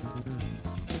are here.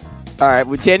 All right,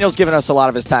 well, Daniel's given us a lot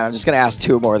of his time. I'm just going to ask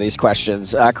 2 more of these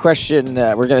questions. We're going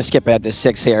to skip ahead to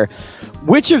 6 here.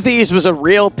 Which of these was a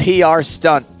real PR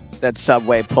stunt that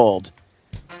Subway pulled?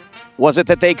 Was it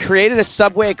that they created a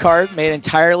Subway cart made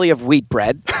entirely of wheat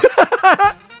bread?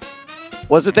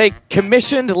 Was it they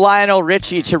commissioned Lionel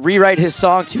Richie to rewrite his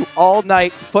song to All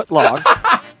Night Footlong?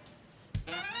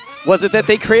 Was it that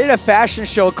they created a fashion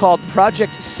show called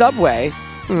Project Subway?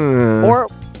 Or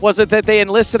was it that they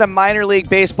enlisted a minor league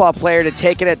baseball player to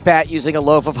take it at bat using a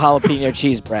loaf of jalapeno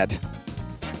cheese bread?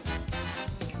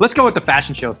 Let's go with the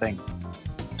fashion show thing.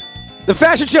 The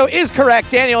fashion show is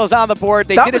correct. Daniel is on the board.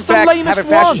 They That did was in the fact lamest have a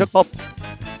fashion one. show called...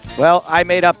 Well, I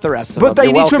made up the rest of them. But they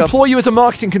You're need welcome. to employ you as a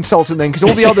marketing consultant then, because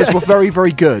all the others were very,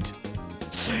 very good.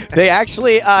 They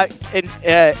actually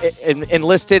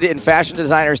enlisted in fashion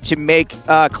designers to make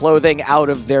clothing out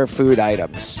of their food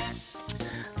items.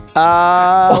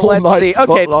 Let's see.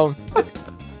 Okay, Long.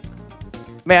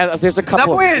 man, there's a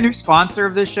couple. Subway a new sponsor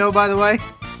of this show, by the way?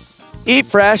 Eat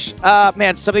Fresh.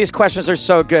 Man, some of these questions are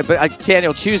so good. But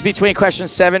Daniel, choose between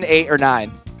questions 7, 8, or 9.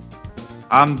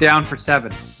 I'm down for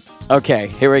 7. Okay,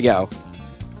 here we go.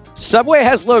 Subway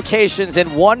has locations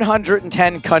in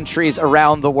 110 countries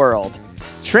around the world.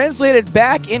 Translated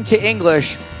back into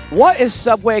English, what is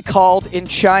Subway called in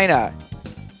China?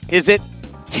 Is it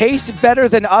taste better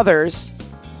than others?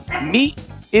 Meat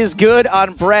is good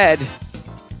on bread?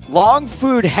 Long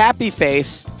food happy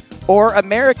face? Or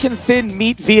American thin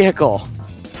meat vehicle?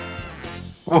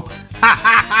 What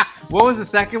was the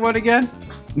second one again?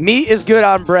 Meat is good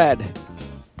on bread.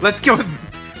 Let's go with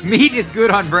meat is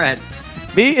good on bread.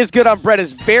 Meat is good on bread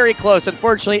is very close.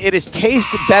 Unfortunately, it is taste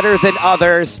better than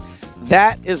others.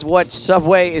 That is what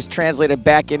Subway is translated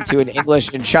back into in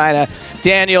English in China.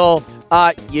 Daniel,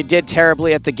 you did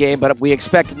terribly at the game, but we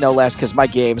expected no less because my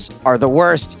games are the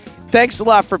worst. Thanks a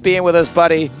lot for being with us,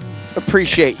 buddy.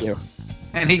 Appreciate you.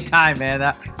 Anytime,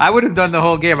 man. I would have done the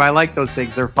whole game. I like those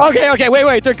things. They're fun. Okay,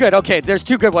 wait. They're good. Okay, there's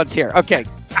 2 good ones here. Okay.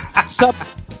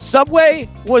 Subway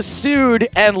was sued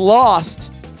and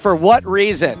lost for what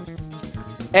reason?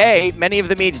 A, many of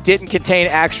the meats didn't contain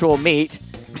actual meat.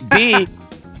 B,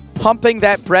 pumping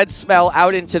that bread smell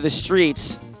out into the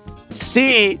streets.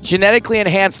 C, genetically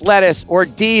enhanced lettuce. Or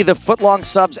D, the footlong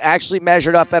subs actually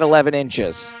measured up at 11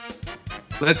 inches.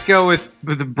 Let's go with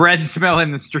the bread smell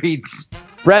in the streets.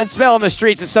 Bread smell in the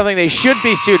streets is something they should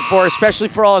be sued for, especially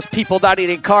for all those people not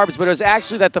eating carbs. But it was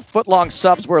actually that the footlong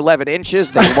subs were 11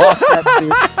 inches. They lost that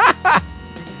suit.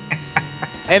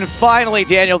 And finally,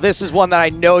 Daniel, this is one that I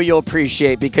know you'll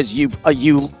appreciate because you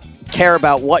care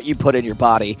about what you put in your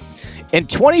body. In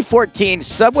 2014,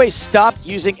 Subway stopped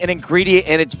using an ingredient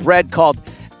in its bread called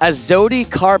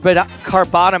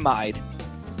azotocarbonamide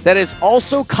that is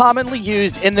also commonly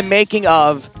used in the making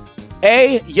of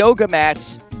A, yoga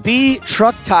mats, B,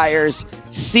 truck tires,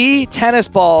 C, tennis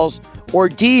balls, or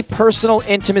D, personal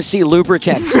intimacy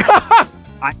lubricant.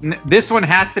 This one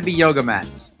has to be yoga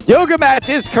mats. Yoga mats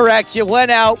is correct. You went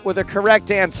out with a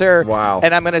correct answer. Wow.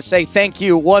 And I'm going to say thank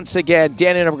you once again,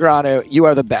 Danny Negreanu. You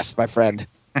are the best, my friend.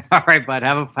 All right, bud.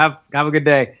 Have a good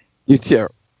day. You too.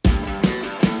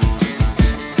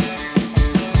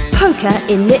 Poker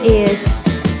in the ears.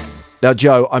 Now,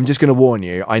 Joe, I'm just going to warn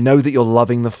you. I know that you're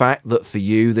loving the fact that for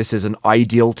you, this is an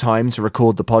ideal time to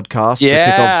record the podcast.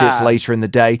 Because obviously it's later in the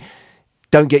day.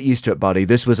 Don't get used to it, buddy.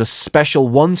 This was a special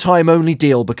one-time only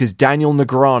deal because Daniel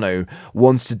Negreanu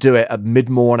wants to do it at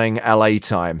mid-morning LA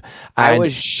time. And I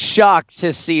was shocked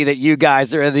to see that you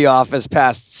guys are in the office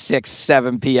past 6,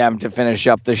 7 p.m. to finish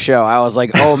up the show. I was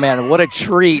like, oh, man, what a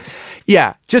treat.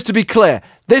 Yeah, just to be clear,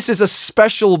 this is a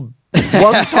special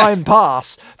one-time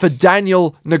pass for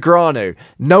Daniel Negreanu.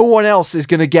 No one else is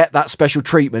going to get that special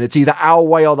treatment. It's either our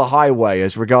way or the highway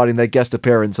as regarding their guest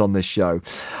appearance on this show.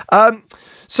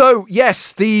 So,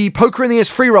 yes, the Poker in the Ears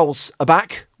free rolls are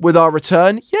back with our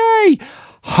return. Yay!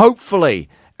 Hopefully,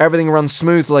 everything runs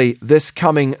smoothly this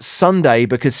coming Sunday,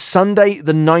 because Sunday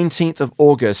the 19th of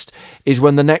August is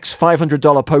when the next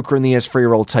 $500 Poker in the Ears free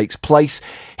roll takes place.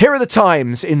 Here are the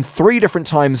times in 3 different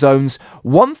time zones: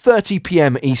 1:30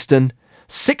 p.m. Eastern,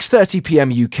 6:30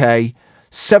 p.m. UK,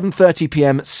 7:30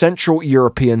 p.m. Central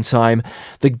European Time.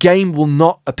 The game will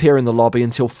not appear in the lobby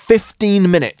until 15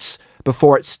 minutes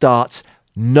before it starts.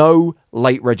 No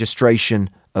late registration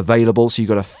available, so you've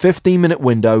got a 15-minute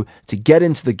window to get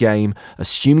into the game,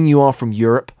 assuming you are from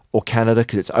Europe or Canada,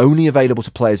 because it's only available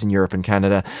to players in Europe and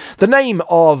Canada. The name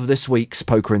of this week's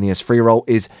Poker in the Ears free roll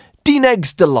is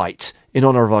D-Neg's Delight, in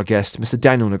honour of our guest, Mr.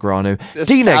 Daniel Negreanu.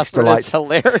 D-Neg's Delight. Is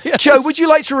hilarious. Joe, would you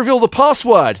like to reveal the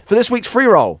password for this week's free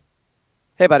roll?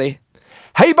 Hey, buddy.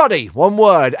 Hey, buddy. One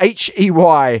word.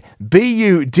 HEYBUDDY.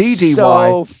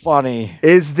 So funny.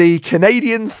 Is the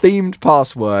Canadian-themed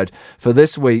password for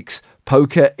this week's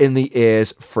Poker in the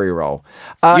Ears free roll.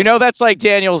 That's like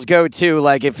Daniel's go-to,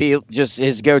 like if he just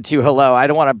his go-to hello. I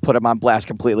don't want to put him on blast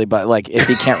completely, but like if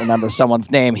he can't remember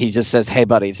someone's name, he just says, hey,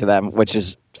 buddy, to them, which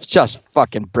is just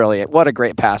fucking brilliant. What a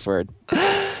great password.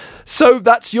 So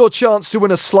that's your chance to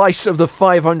win a slice of the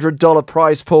 $500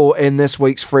 prize pool in this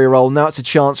week's free roll. Now it's a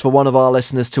chance for one of our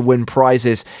listeners to win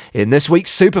prizes in this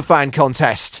week's Superfan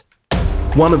contest.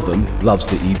 One of them loves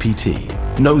the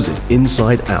EPT, knows it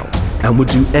inside out, and would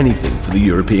do anything for the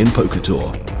European Poker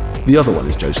Tour. The other one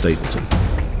is Joe Stapleton.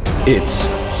 It's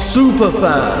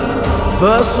Superfan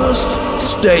versus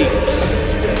Stapes.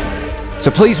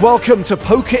 So please welcome to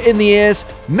Poker in the Ears,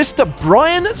 Mr.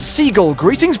 Brian Siegel.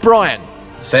 Greetings, Brian.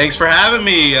 Thanks for having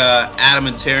me, Adam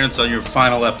and Terrence, on your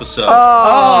final episode.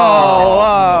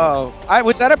 Oh.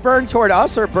 Was that a burn toward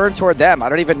us or a burn toward them? I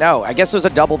don't even know. I guess it was a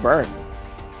double burn.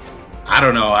 I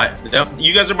don't know.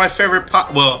 You guys are my favorite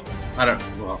Well,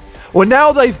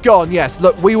 now they've gone, yes.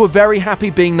 Look, we were very happy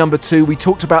being number 2. We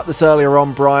talked about this earlier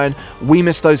on, Brian. We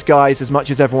miss those guys as much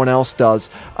as everyone else does.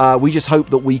 We just hope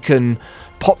that we can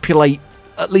populate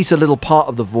at least a little part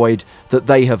of the void that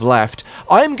they have left.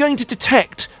 I am going to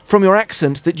detect from your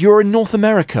accent that you're in North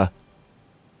America.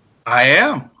 I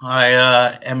am.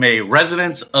 I am a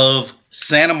resident of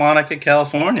Santa Monica,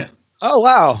 California. Oh,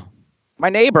 wow. My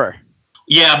neighbor.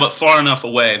 Yeah, but far enough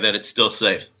away that it's still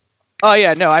safe. Oh,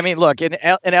 yeah. No, I mean, look, in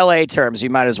LA terms, you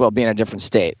might as well be in a different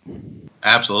state.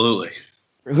 Absolutely.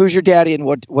 Who's your daddy and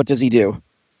what does he do?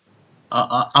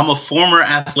 I'm a former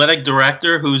athletic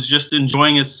director who's just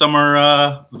enjoying his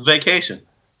summer vacation.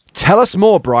 Tell us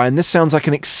more, Brian. This sounds like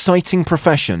an exciting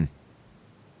profession.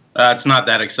 It's not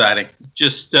that exciting.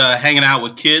 Just hanging out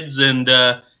with kids and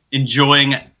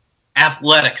enjoying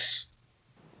athletics.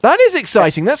 That is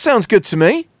exciting. That sounds good to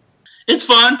me. It's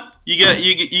fun. You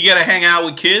get to hang out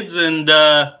with kids and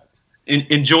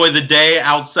enjoy the day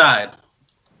outside.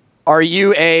 Are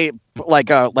you a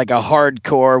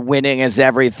hardcore winning is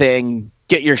everything,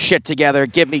 get your shit together,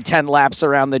 give me 10 laps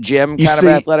around the gym of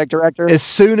athletic director? As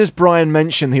soon as Brian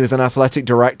mentioned he was an athletic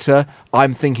director,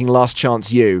 I'm thinking Last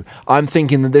Chance U. I'm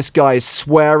thinking that this guy is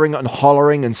swearing and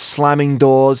hollering and slamming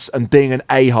doors and being an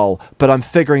a-hole, but I'm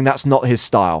figuring that's not his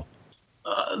style.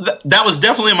 That was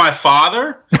definitely my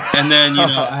father, and then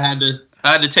I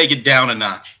had to take it down a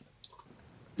notch.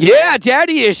 Yeah,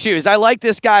 daddy issues. I like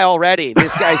this guy already.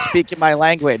 This guy's speaking my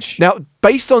language. Now,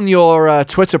 based on your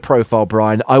Twitter profile,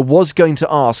 Brian, I was going to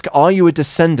ask, are you a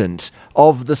descendant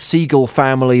of the Siegel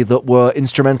family that were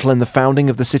instrumental in the founding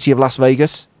of the city of Las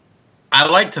Vegas? I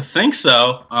like to think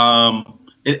so.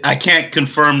 I can't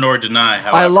confirm nor deny.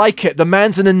 However. I like it. The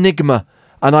man's an enigma.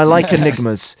 And I like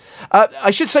enigmas.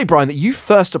 I should say, Brian, that you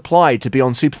first applied to be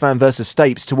on Superfan vs.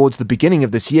 Stapes towards the beginning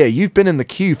of this year. You've been in the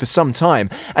queue for some time,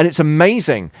 and it's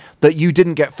amazing that you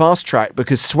didn't get fast-tracked,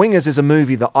 because Swingers is a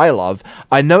movie that I love.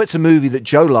 I know it's a movie that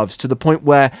Joe loves, to the point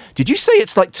where, did you say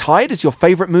it's like tied as your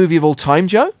favorite movie of all time,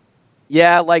 Joe?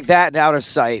 Yeah, like that and Out of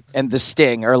Sight and The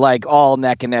Sting are like all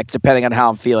neck and neck, depending on how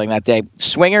I'm feeling that day.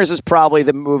 Swingers is probably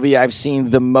the movie I've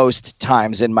seen the most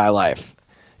times in my life.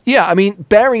 Yeah, I mean,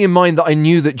 bearing in mind that I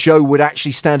knew that Joe would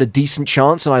actually stand a decent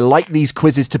chance, and I like these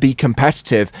quizzes to be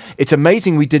competitive, it's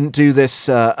amazing we didn't do this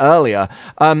earlier.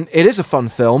 It is a fun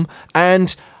film,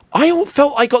 and I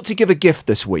felt I got to give a gift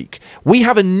this week. We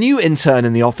have a new intern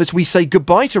in the office. We say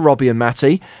goodbye to Robbie and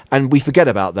Matty, and we forget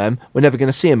about them. We're never going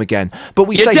to see them again. But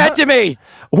You're dead to me!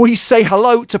 We say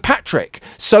hello to Patrick.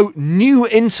 So new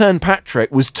intern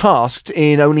Patrick was tasked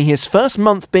in only his first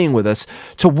month being with us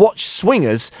to watch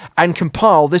Swingers and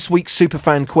compile this week's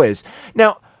Superfan quiz.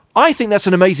 Now, I think that's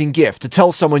an amazing gift to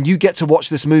tell someone you get to watch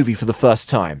this movie for the first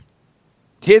time.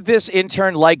 did this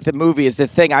intern like the movie is the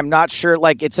thing. I'm not sure.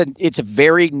 Like, it's a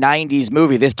very 90s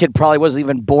movie. This kid probably wasn't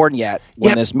even born yet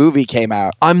when this movie came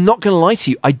out. I'm not going to lie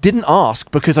to you. I didn't ask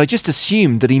because I just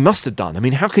assumed that he must have done. I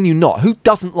mean, how can you not? Who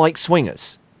doesn't like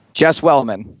Swingers? Jess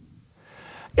Wellman.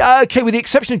 Yeah, okay, with the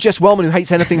exception of Jess Wellman, who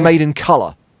hates anything made in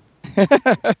color.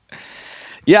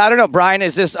 Yeah, I don't know. Brian,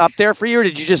 is this up there for you, or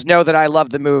did you just know that I love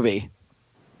the movie?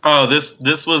 Oh,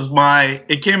 this was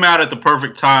it came out at the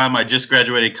perfect time. I just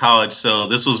graduated college, so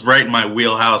this was right in my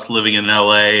wheelhouse living in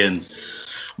LA and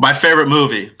my favorite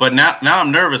movie. But now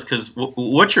I'm nervous because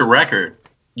what's your record?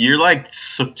 You're like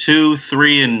 2,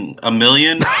 3 in a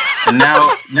million. And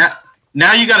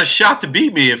now you got a shot to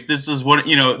beat me if this is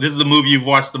this is the movie you've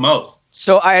watched the most.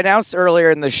 So I announced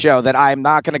earlier in the show that I'm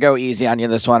not going to go easy on you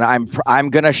this one. I'm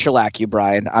going to shellac you,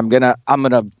 Brian. I'm going to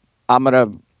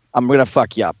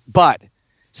fuck you up. But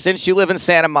since you live in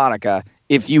Santa Monica,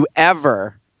 if you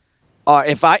ever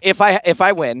if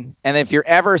I win, and if you're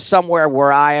ever somewhere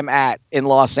where I am at in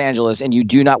Los Angeles and you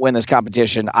do not win this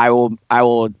competition, I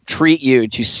will treat you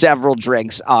to several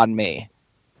drinks on me.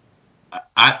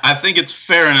 I think it's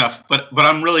fair enough, but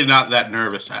I'm really not that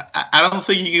nervous. I don't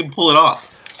think you can pull it off.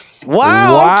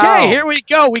 Wow. Okay, here we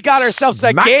go. We got ourselves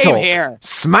a game here.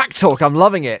 Smack talk. I'm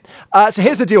loving it. So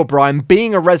here's the deal, Brian.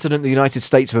 Being a resident of the United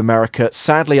States of America,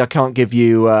 sadly, I can't give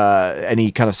you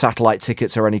any kind of satellite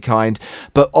tickets or any kind.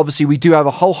 But obviously, we do have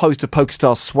a whole host of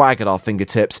PokerStars swag at our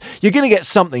fingertips. You're going to get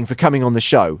something for coming on the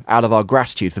show out of our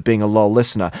gratitude for being a loyal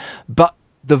listener. But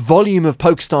the volume of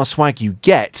PokerStars swag you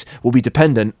get will be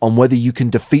dependent on whether you can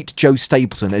defeat Joe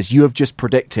Stapleton, as you have just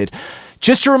predicted.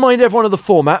 Just to remind everyone of the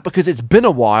format, because it's been a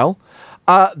while,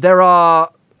 there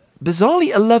are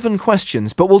bizarrely 11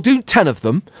 questions, but we'll do 10 of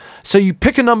them. So you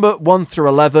pick a number 1 through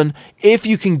 11. If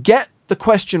you can get the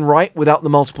question right without the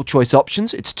multiple choice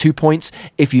options, it's 2 points.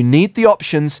 If you need the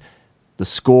options, the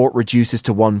score reduces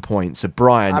to 1 point. So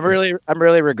Brian, I'm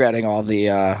really regretting all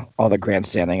the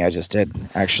grandstanding I just did.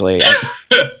 Actually, I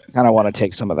kind of want to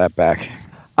take some of that back.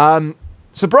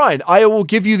 So, Brian, I will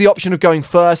give you the option of going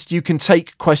first. You can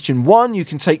take question 1, you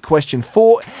can take question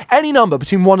 4, any number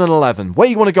between 1 and 11. Where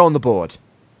you want to go on the board?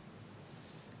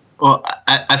 Well,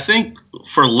 I think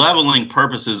for leveling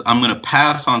purposes, I'm going to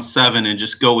pass on 7 and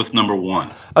just go with number 1.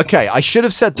 Okay, I should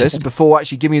have said this before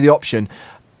actually giving you the option.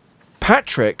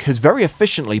 Patrick has very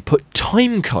efficiently put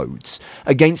time codes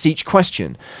against each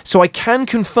question, so I can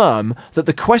confirm that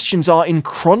the questions are in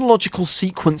chronological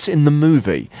sequence in the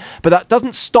movie. But that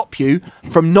doesn't stop you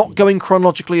from not going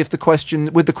chronologically with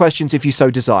the questions if you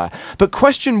so desire. But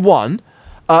question 1,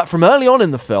 from early on in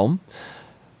the film,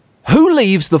 who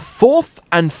leaves the 4th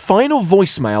and final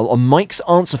voicemail on Mike's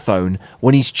answer phone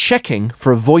when he's checking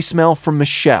for a voicemail from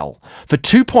Michelle? For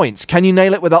 2 points, can you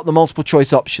nail it without the multiple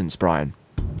choice options, Brian?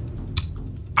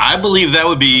 I believe that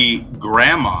would be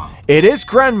Grandma. It is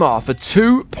Grandma for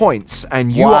 2 points,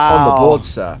 and you are on the board,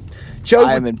 sir. Joe,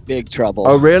 I'm in big trouble.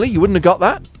 Oh, really? You wouldn't have got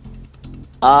that?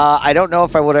 I don't know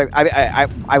if I would have.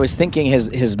 I was thinking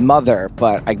his mother,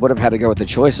 but I would have had to go with the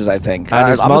choices, I think. And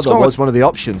his mother was one of the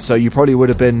options, so you probably would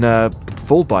have been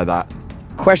fooled by that.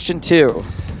 Question 2.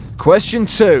 Question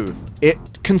 2. It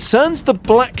concerns the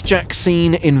blackjack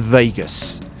scene in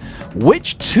Vegas.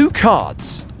 Which 2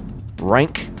 cards,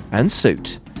 rank and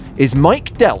suit, is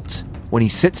Mike dealt when he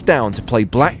sits down to play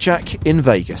blackjack in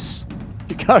Vegas?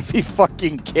 You gotta be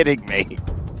fucking kidding me.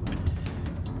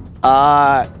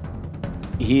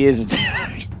 He is...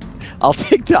 I'll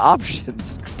take the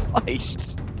options.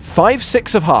 Christ.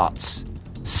 5-6 of hearts,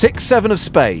 6-7 of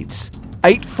spades,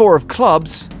 8-4 of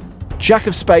clubs, jack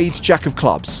of spades, jack of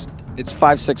clubs. It's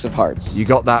 5-6 of hearts. You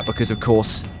got that because, of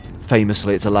course,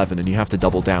 famously it's 11, and you have to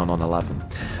double down on 11.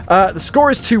 The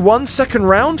score is 2-1, second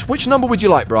round. Which number would you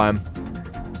like, Brian?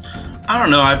 I don't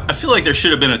know. I feel like there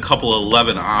should have been a couple of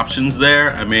 11 options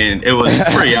there. I mean, it was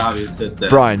pretty obvious that the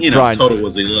Brian, total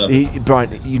was 11.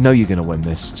 Brian, you know you're going to win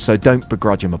this, so don't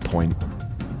begrudge him a point.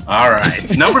 All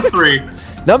right. Number 3.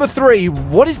 Number 3,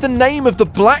 what is the name of the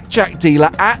blackjack dealer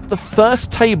at the first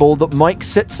table that Mike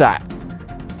sits at?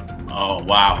 Oh,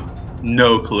 wow.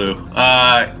 No clue.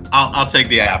 I'll take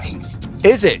the options.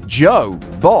 Is it Joe,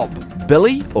 Bob,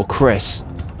 Billy, or Chris?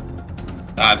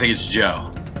 I think it's Joe.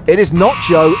 It is not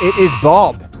Joe, it is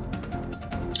Bob.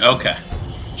 Okay.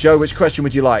 Joe, which question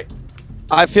would you like?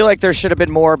 I feel like there should have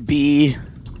been more B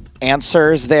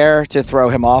answers there to throw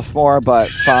him off more,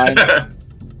 but fine.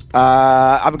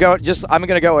 I'm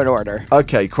gonna go in order.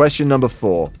 Okay, question number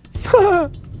 4.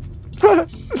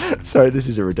 Sorry, this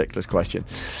is a ridiculous question.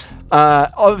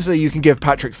 Obviously, you can give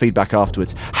Patrick feedback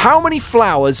afterwards. How many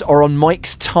flowers are on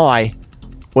Mike's tie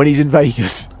when he's in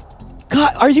Vegas?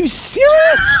 God, are you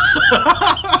serious?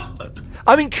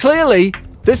 I mean, clearly,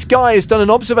 This guy has done an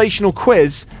observational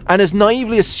quiz and has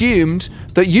naively assumed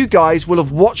that you guys will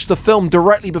have watched the film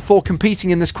directly before competing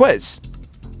in this quiz.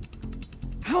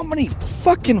 How many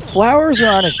fucking flowers are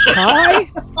on his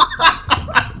tie?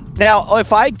 Now,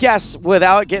 if I guess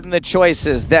without getting the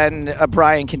choices, then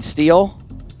Brian can steal?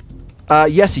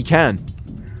 Yes, he can.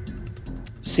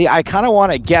 See, I kind of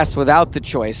want to guess without the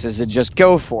choices and just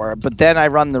go for it, but then I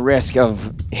run the risk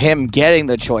of him getting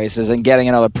the choices and getting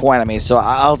another point on me, so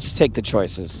I'll just take the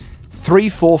choices. 3,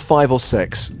 4, 5, or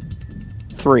 6?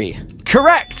 3.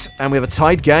 Correct! And we have a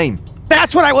tied game.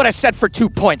 That's what I would have said for 2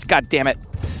 points, God damn it.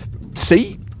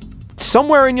 See?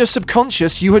 Somewhere in your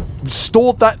subconscious, you had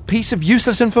stored that piece of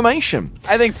useless information.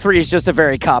 I think 3 is just a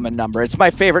very common number. It's my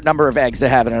favorite number of eggs to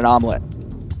have in an omelet.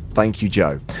 Thank you,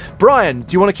 Joe. Brian,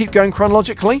 do you want to keep going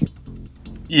chronologically?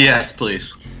 Yes,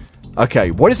 please.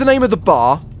 Okay, what is the name of the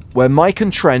bar where Mike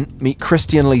and Trent meet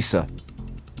Christy and Lisa?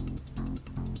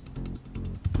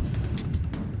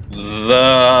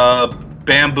 The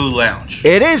Bamboo Lounge.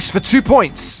 It is for 2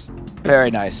 points.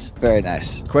 Very nice. Very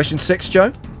nice. Question 6,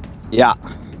 Joe? Yeah.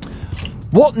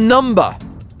 What number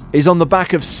is on the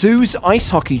back of Sue's ice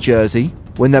hockey jersey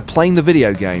when they're playing the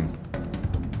video game?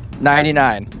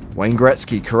 99. Wayne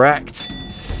Gretzky, correct.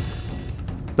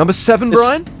 Number 7,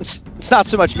 Brian? It's not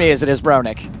so much me as it is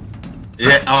Bronick.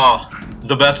 Yeah,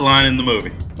 the best line in the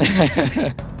movie.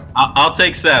 I'll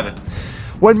take 7.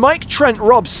 When Mike, Trent,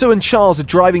 Rob, Sue, and Charles are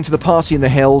driving to the party in the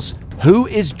hills, who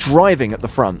is driving at the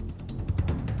front?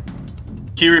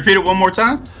 Can you repeat it one more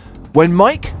time? When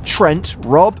Mike, Trent,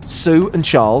 Rob, Sue, and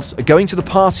Charles are going to the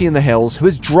party in the hills, who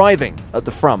is driving at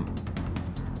the front?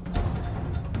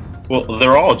 Well,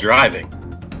 they're all driving.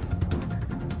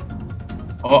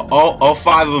 All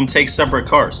 5 of them take separate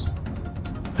cars.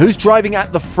 Who's driving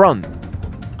at the front?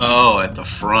 Oh, at the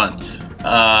front.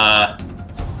 I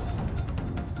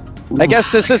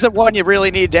guess this isn't one you really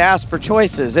need to ask for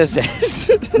choices, is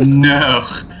it? No.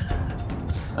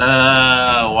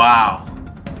 Wow.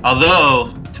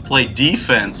 Although, to play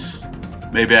defense,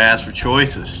 maybe I ask for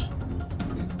choices.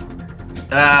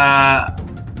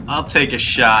 I'll take a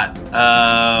shot.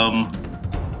 I'll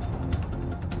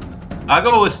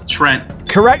go with Trent.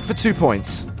 Correct for 2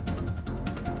 points.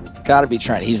 Gotta be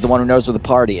Trent. He's the one who knows where the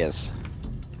party is.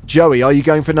 Joey, are you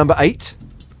going for number 8?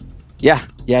 Yeah.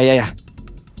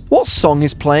 What song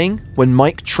is playing when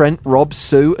Mike, Trent, Rob,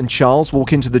 Sue, and Charles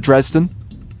walk into the Dresden?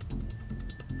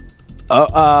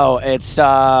 It's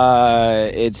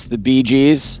the Bee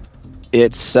Gees.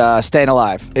 It's Staying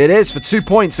Alive. It is for 2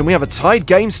 points, and we have a tied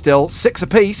game still, 6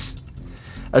 apiece.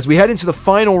 As we head into the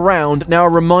final round, now a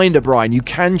reminder, Brian, you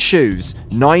can choose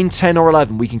 9, 10, or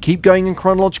 11. We can keep going in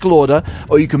chronological order,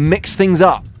 or you can mix things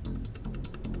up.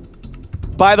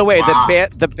 By the way,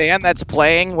 the band that's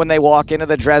playing when they walk into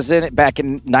the Dresden back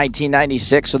in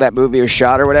 1996, so that movie was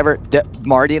shot or whatever,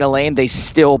 Marty and Elaine, they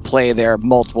still play there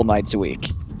multiple nights a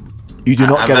week. You do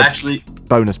not get a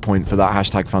bonus point for that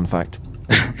hashtag fun fact.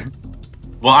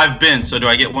 Well, I've been, so do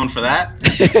I get one for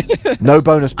that? No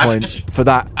bonus point for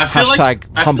that hashtag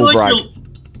humble brag.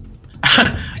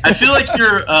 I feel like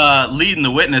you're leading the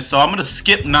witness, so I'm going to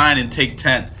skip 9 and take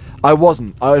 10. I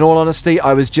wasn't. In all honesty,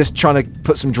 I was just trying to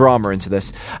put some drama into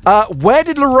this. Where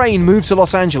did Lorraine move to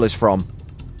Los Angeles from?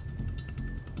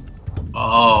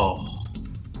 Oh.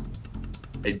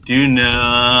 I do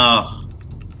know.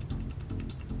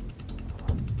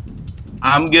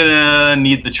 I'm going to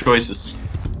need the choices.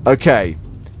 Okay.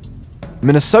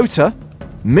 Minnesota,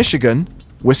 Michigan,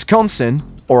 Wisconsin,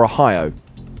 or Ohio?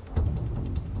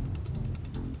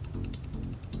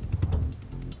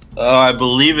 I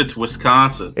believe it's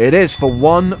Wisconsin. It is for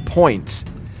 1 point.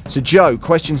 So, Joe,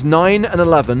 questions 9 and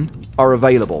 11 are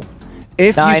available.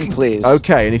 If 9, please.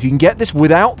 Okay, and if you can get this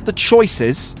without the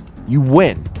choices, you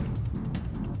win.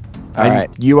 All right.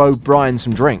 You owe Brian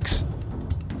some drinks.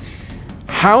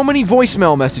 How many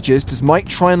voicemail messages does Mike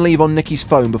try and leave on Nikki's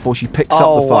phone before she picks up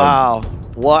the phone? Oh, wow.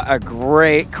 What a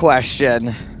great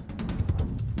question.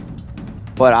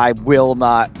 But I will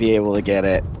not be able to get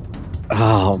it.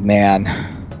 Oh,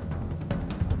 man.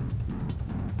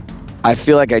 I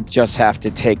feel like I just have to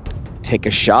take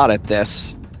a shot at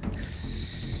this.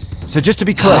 So just to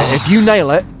be clear, if you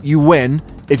nail it, you win.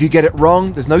 If you get it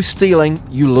wrong, there's no stealing,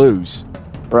 you lose.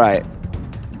 Right.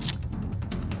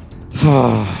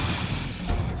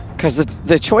 Because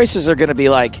the choices are going to be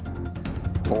like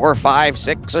 4, 5,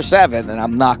 6, or 7, and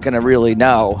I'm not going to really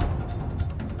know.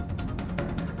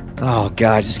 Oh,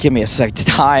 God, just give me a sec to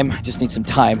time. I just need some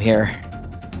time here.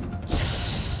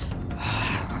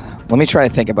 Let me try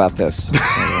to think about this.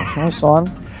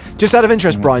 Just out of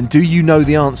interest, Brian, do you know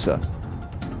the answer?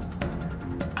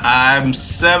 I'm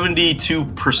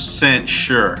 72%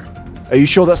 sure. Are you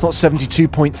sure that's not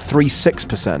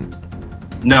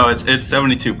 72.36%? No, it's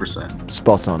 72%.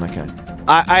 Spot on, okay.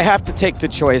 I have to take the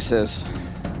choices.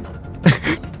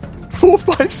 4,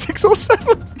 5, 6, or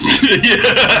 7?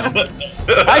 Yeah.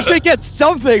 I should get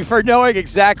something for knowing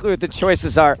exactly what the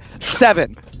choices are.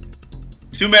 7.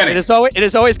 Too many. It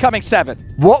is always coming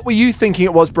 7. What were you thinking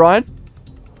it was, Brian?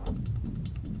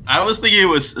 I was thinking it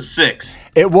was 6.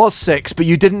 It was 6, but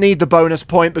you didn't need the bonus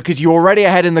point because you're already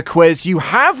ahead in the quiz. You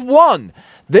have won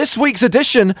this week's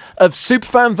edition of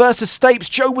Superfan vs. Stapes.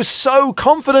 Joe was so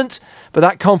confident, but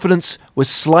that confidence was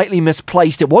slightly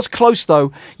misplaced. It was close,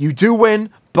 though. You do win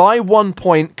by 1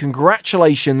 point.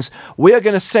 Congratulations. We are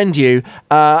going to send you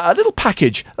a little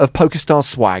package of PokerStars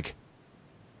swag.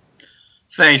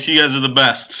 Thanks. You guys are the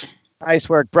best. Nice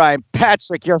work, Brian.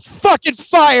 Patrick, you're fucking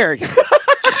fired.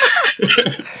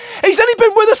 He's only been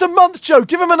with us a month, Joe.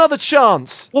 Give him another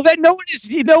chance. Well, then no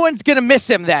one's going to miss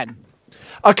him then.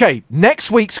 Okay, next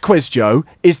week's quiz, Joe,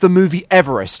 is the movie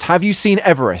Everest. Have you seen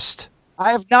Everest?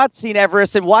 I have not seen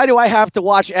Everest, and why do I have to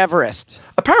watch Everest?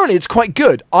 Apparently, it's quite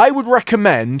good. I would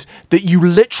recommend that you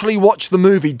literally watch the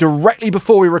movie directly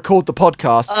before we record the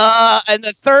podcast. And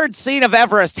the third scene of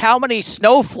Everest, how many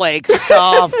snowflakes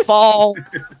fall?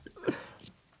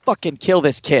 Fucking kill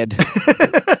this kid.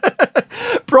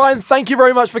 Brian, thank you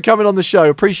very much for coming on the show.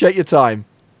 Appreciate your time.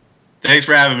 Thanks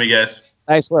for having me, guys.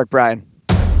 Nice work, Brian.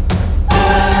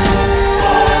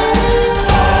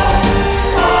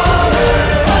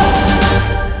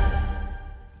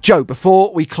 Joe,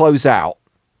 before we close out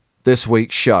this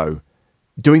week's show,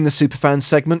 doing the Superfan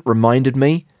segment reminded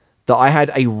me that I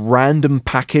had a random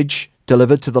package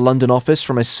delivered to the London office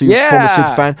from a former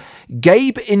Superfan.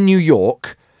 Gabe in New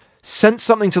York sent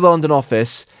something to the London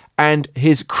office, and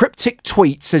his cryptic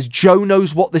tweet says, Joe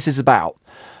knows what this is about.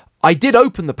 I did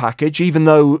open the package, even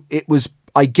though it was,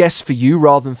 I guess, for you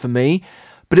rather than for me,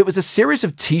 but it was a series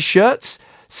of t-shirts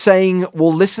saying,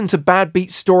 we'll listen to Bad Beat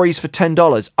Stories for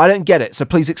 $10. I don't get it, so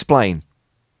please explain.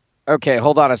 Okay,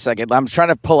 hold on a second. I'm trying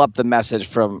to pull up the message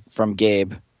from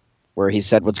Gabe where he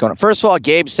said what's going on. First of all,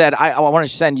 Gabe said, I want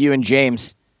to send you and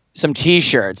James some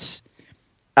t-shirts.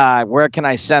 Where can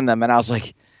I send them? And I was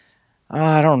like,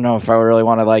 I don't know if I really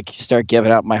want to start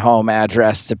giving out my home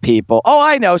address to people. Oh,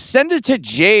 I know. Send it to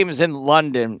James in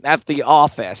London at the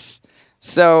office.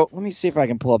 So let me see if I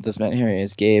can pull up this man. Here he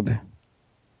is, Gabe.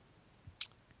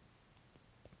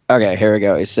 Okay, here we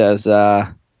go. He says,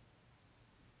 okay,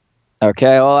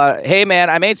 well, hey, man,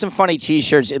 I made some funny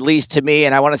t-shirts, at least to me,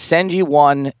 and I want to send you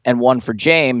one and one for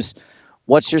James.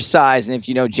 What's your size? And if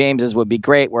you know James's would be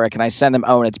great. Where can I send them?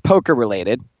 Oh, and it's poker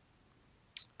related.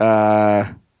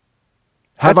 Have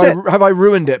I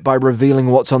ruined it by revealing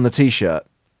what's on the t-shirt?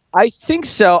 I think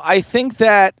so. I think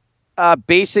that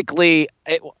basically,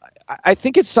 I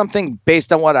think it's something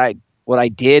based on what I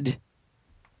did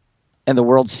in the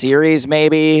World Series.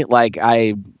 Maybe like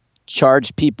I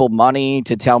charged people money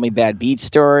to tell me bad beat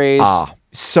stories.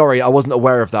 Sorry, I wasn't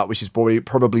aware of that, which is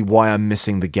probably why I'm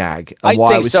missing the gag and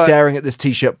why I was staring at this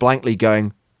t-shirt blankly,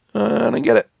 going, I don't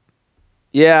get it.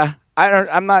 Yeah.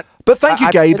 I'm not. But thank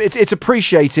you, Gabe. It's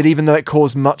appreciated, even though it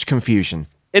caused much confusion.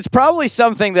 It's probably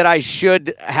something that I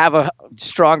should have a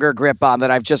stronger grip on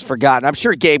that I've just forgotten. I'm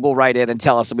sure Gabe will write in and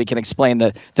tell us, and we can explain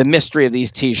the mystery of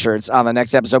these t-shirts on the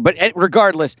next episode. But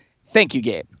regardless, thank you,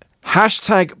 Gabe.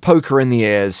 Hashtag poker in the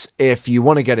ears if you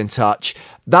want to get in touch.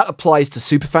 That applies to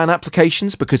Superfan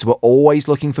applications because we're always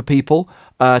looking for people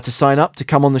to sign up, to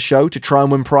come on the show, to try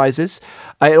and win prizes.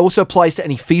 It also applies to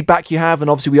any feedback you have. And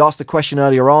obviously we asked the question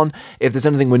earlier on, if there's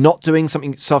anything we're not doing,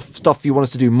 stuff you want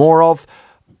us to do more of.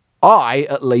 I,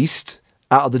 at least,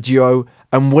 out of the duo,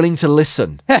 am willing to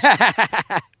listen.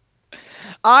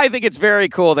 I think it's very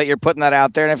cool that you're putting that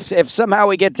out there. And if somehow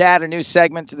we get to add a new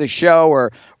segment to the show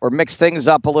or mix things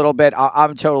up a little bit,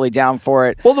 I'm totally down for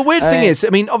it. Well, the weird thing is, I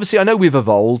mean, obviously, I know we've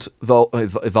evolved.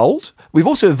 We've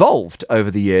also evolved over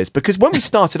the years because when we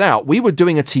started out, we were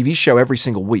doing a TV show every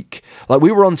single week. Like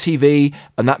we were on TV,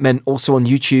 and that meant also on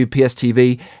YouTube,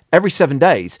 PSTV, every 7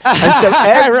 days. And so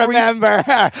I remember.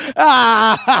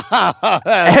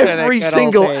 Every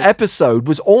single episode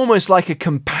was almost like a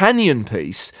companion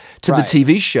piece to the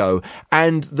TV show.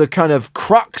 And the kind of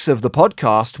crux of the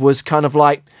podcast was kind of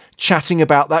like chatting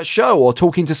about that show or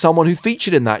talking to someone who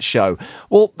featured in that show.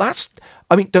 Well,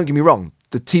 don't get me wrong.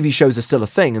 The TV shows are still a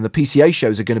thing, and the PCA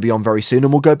shows are going to be on very soon,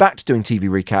 and we'll go back to doing TV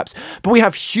recaps. But we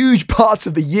have huge parts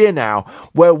of the year now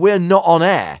where we're not on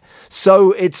air.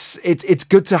 So it's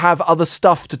good to have other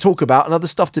stuff to talk about and other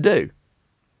stuff to do.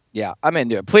 Yeah, I'm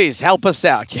into it. Please help us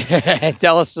out.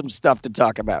 Tell us some stuff to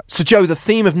talk about. So, Joe, the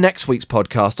theme of next week's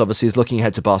podcast, obviously, is looking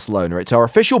ahead to Barcelona. It's our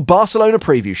official Barcelona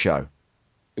preview show.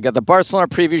 We got the Barcelona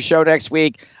preview show next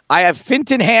week. I have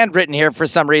Fintan Hand written here for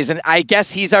some reason. I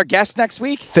guess he's our guest next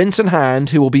week. Fintan Hand,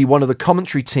 who will be one of the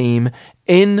commentary team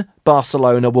in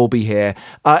Barcelona, will be here.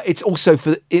 It's also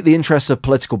for the interest of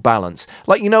political balance.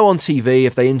 Like, on TV,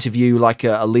 if they interview like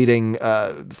a leading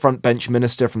front bench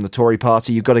minister from the Tory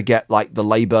party, you've got to get like the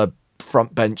Labour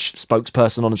front bench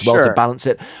spokesperson on as well to balance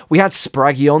it. We had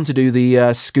Spraggy on to do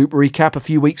the Scoop recap a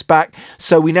few weeks back,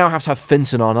 so we now have to have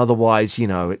Fintan on. Otherwise,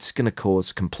 it's going to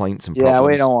cause complaints and problems. Yeah,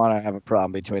 we don't want to have a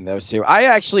problem between those two.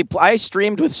 I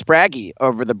streamed with Spraggy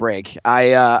over the break.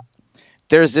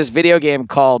 There's this video game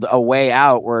called A Way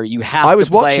Out where you have. I was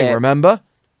watching. Remember?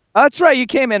 That's right. You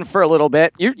came in for a little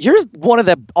bit. You're one of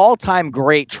the all-time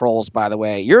great trolls, by the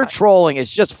way. Your trolling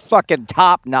is just fucking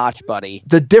top-notch, buddy.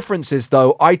 The difference is,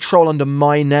 though, I troll under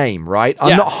my name, right?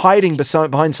 I'm not hiding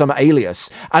behind some alias.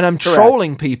 And I'm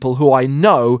trolling people who I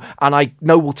know and I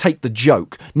know will take the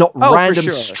joke, not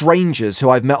random strangers who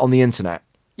I've met on the internet.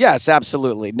 Yes,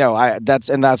 absolutely. No,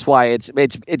 that's why it's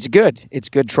good. It's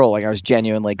good trolling. I was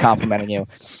genuinely complimenting you.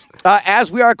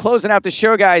 As we are closing out the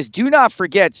show, guys, do not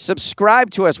forget,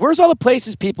 subscribe to us. Where's all the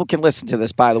places people can listen to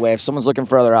this, by the way, if someone's looking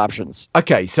for other options?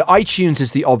 Okay, so iTunes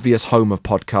is the obvious home of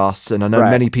podcasts, and I know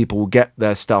many people will get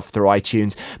their stuff through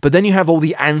iTunes, but then you have all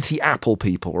the anti-Apple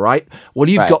people, right? Well,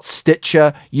 you've got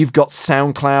Stitcher, you've got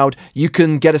SoundCloud, you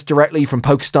can get us directly from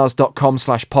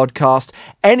pokerstars.com/podcast.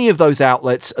 Any of those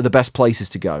outlets are the best places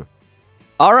to go.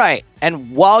 All right,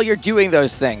 and while you're doing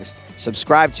those things,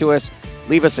 subscribe to us,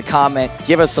 leave us a comment,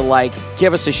 give us a like,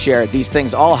 give us a share. These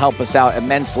things all help us out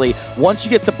immensely. Once you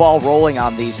get the ball rolling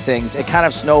on these things, it kind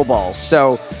of snowballs.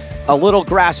 So a little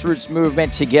grassroots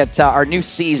movement to get our new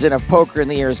season of Poker in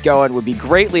the Ears going would be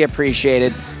greatly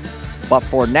appreciated. But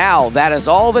for now, that is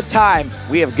all the time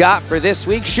we have got for this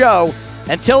week's show.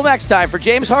 Until next time, for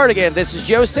James Hartigan, this is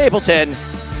Joe Stapleton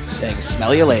saying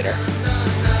smell you later.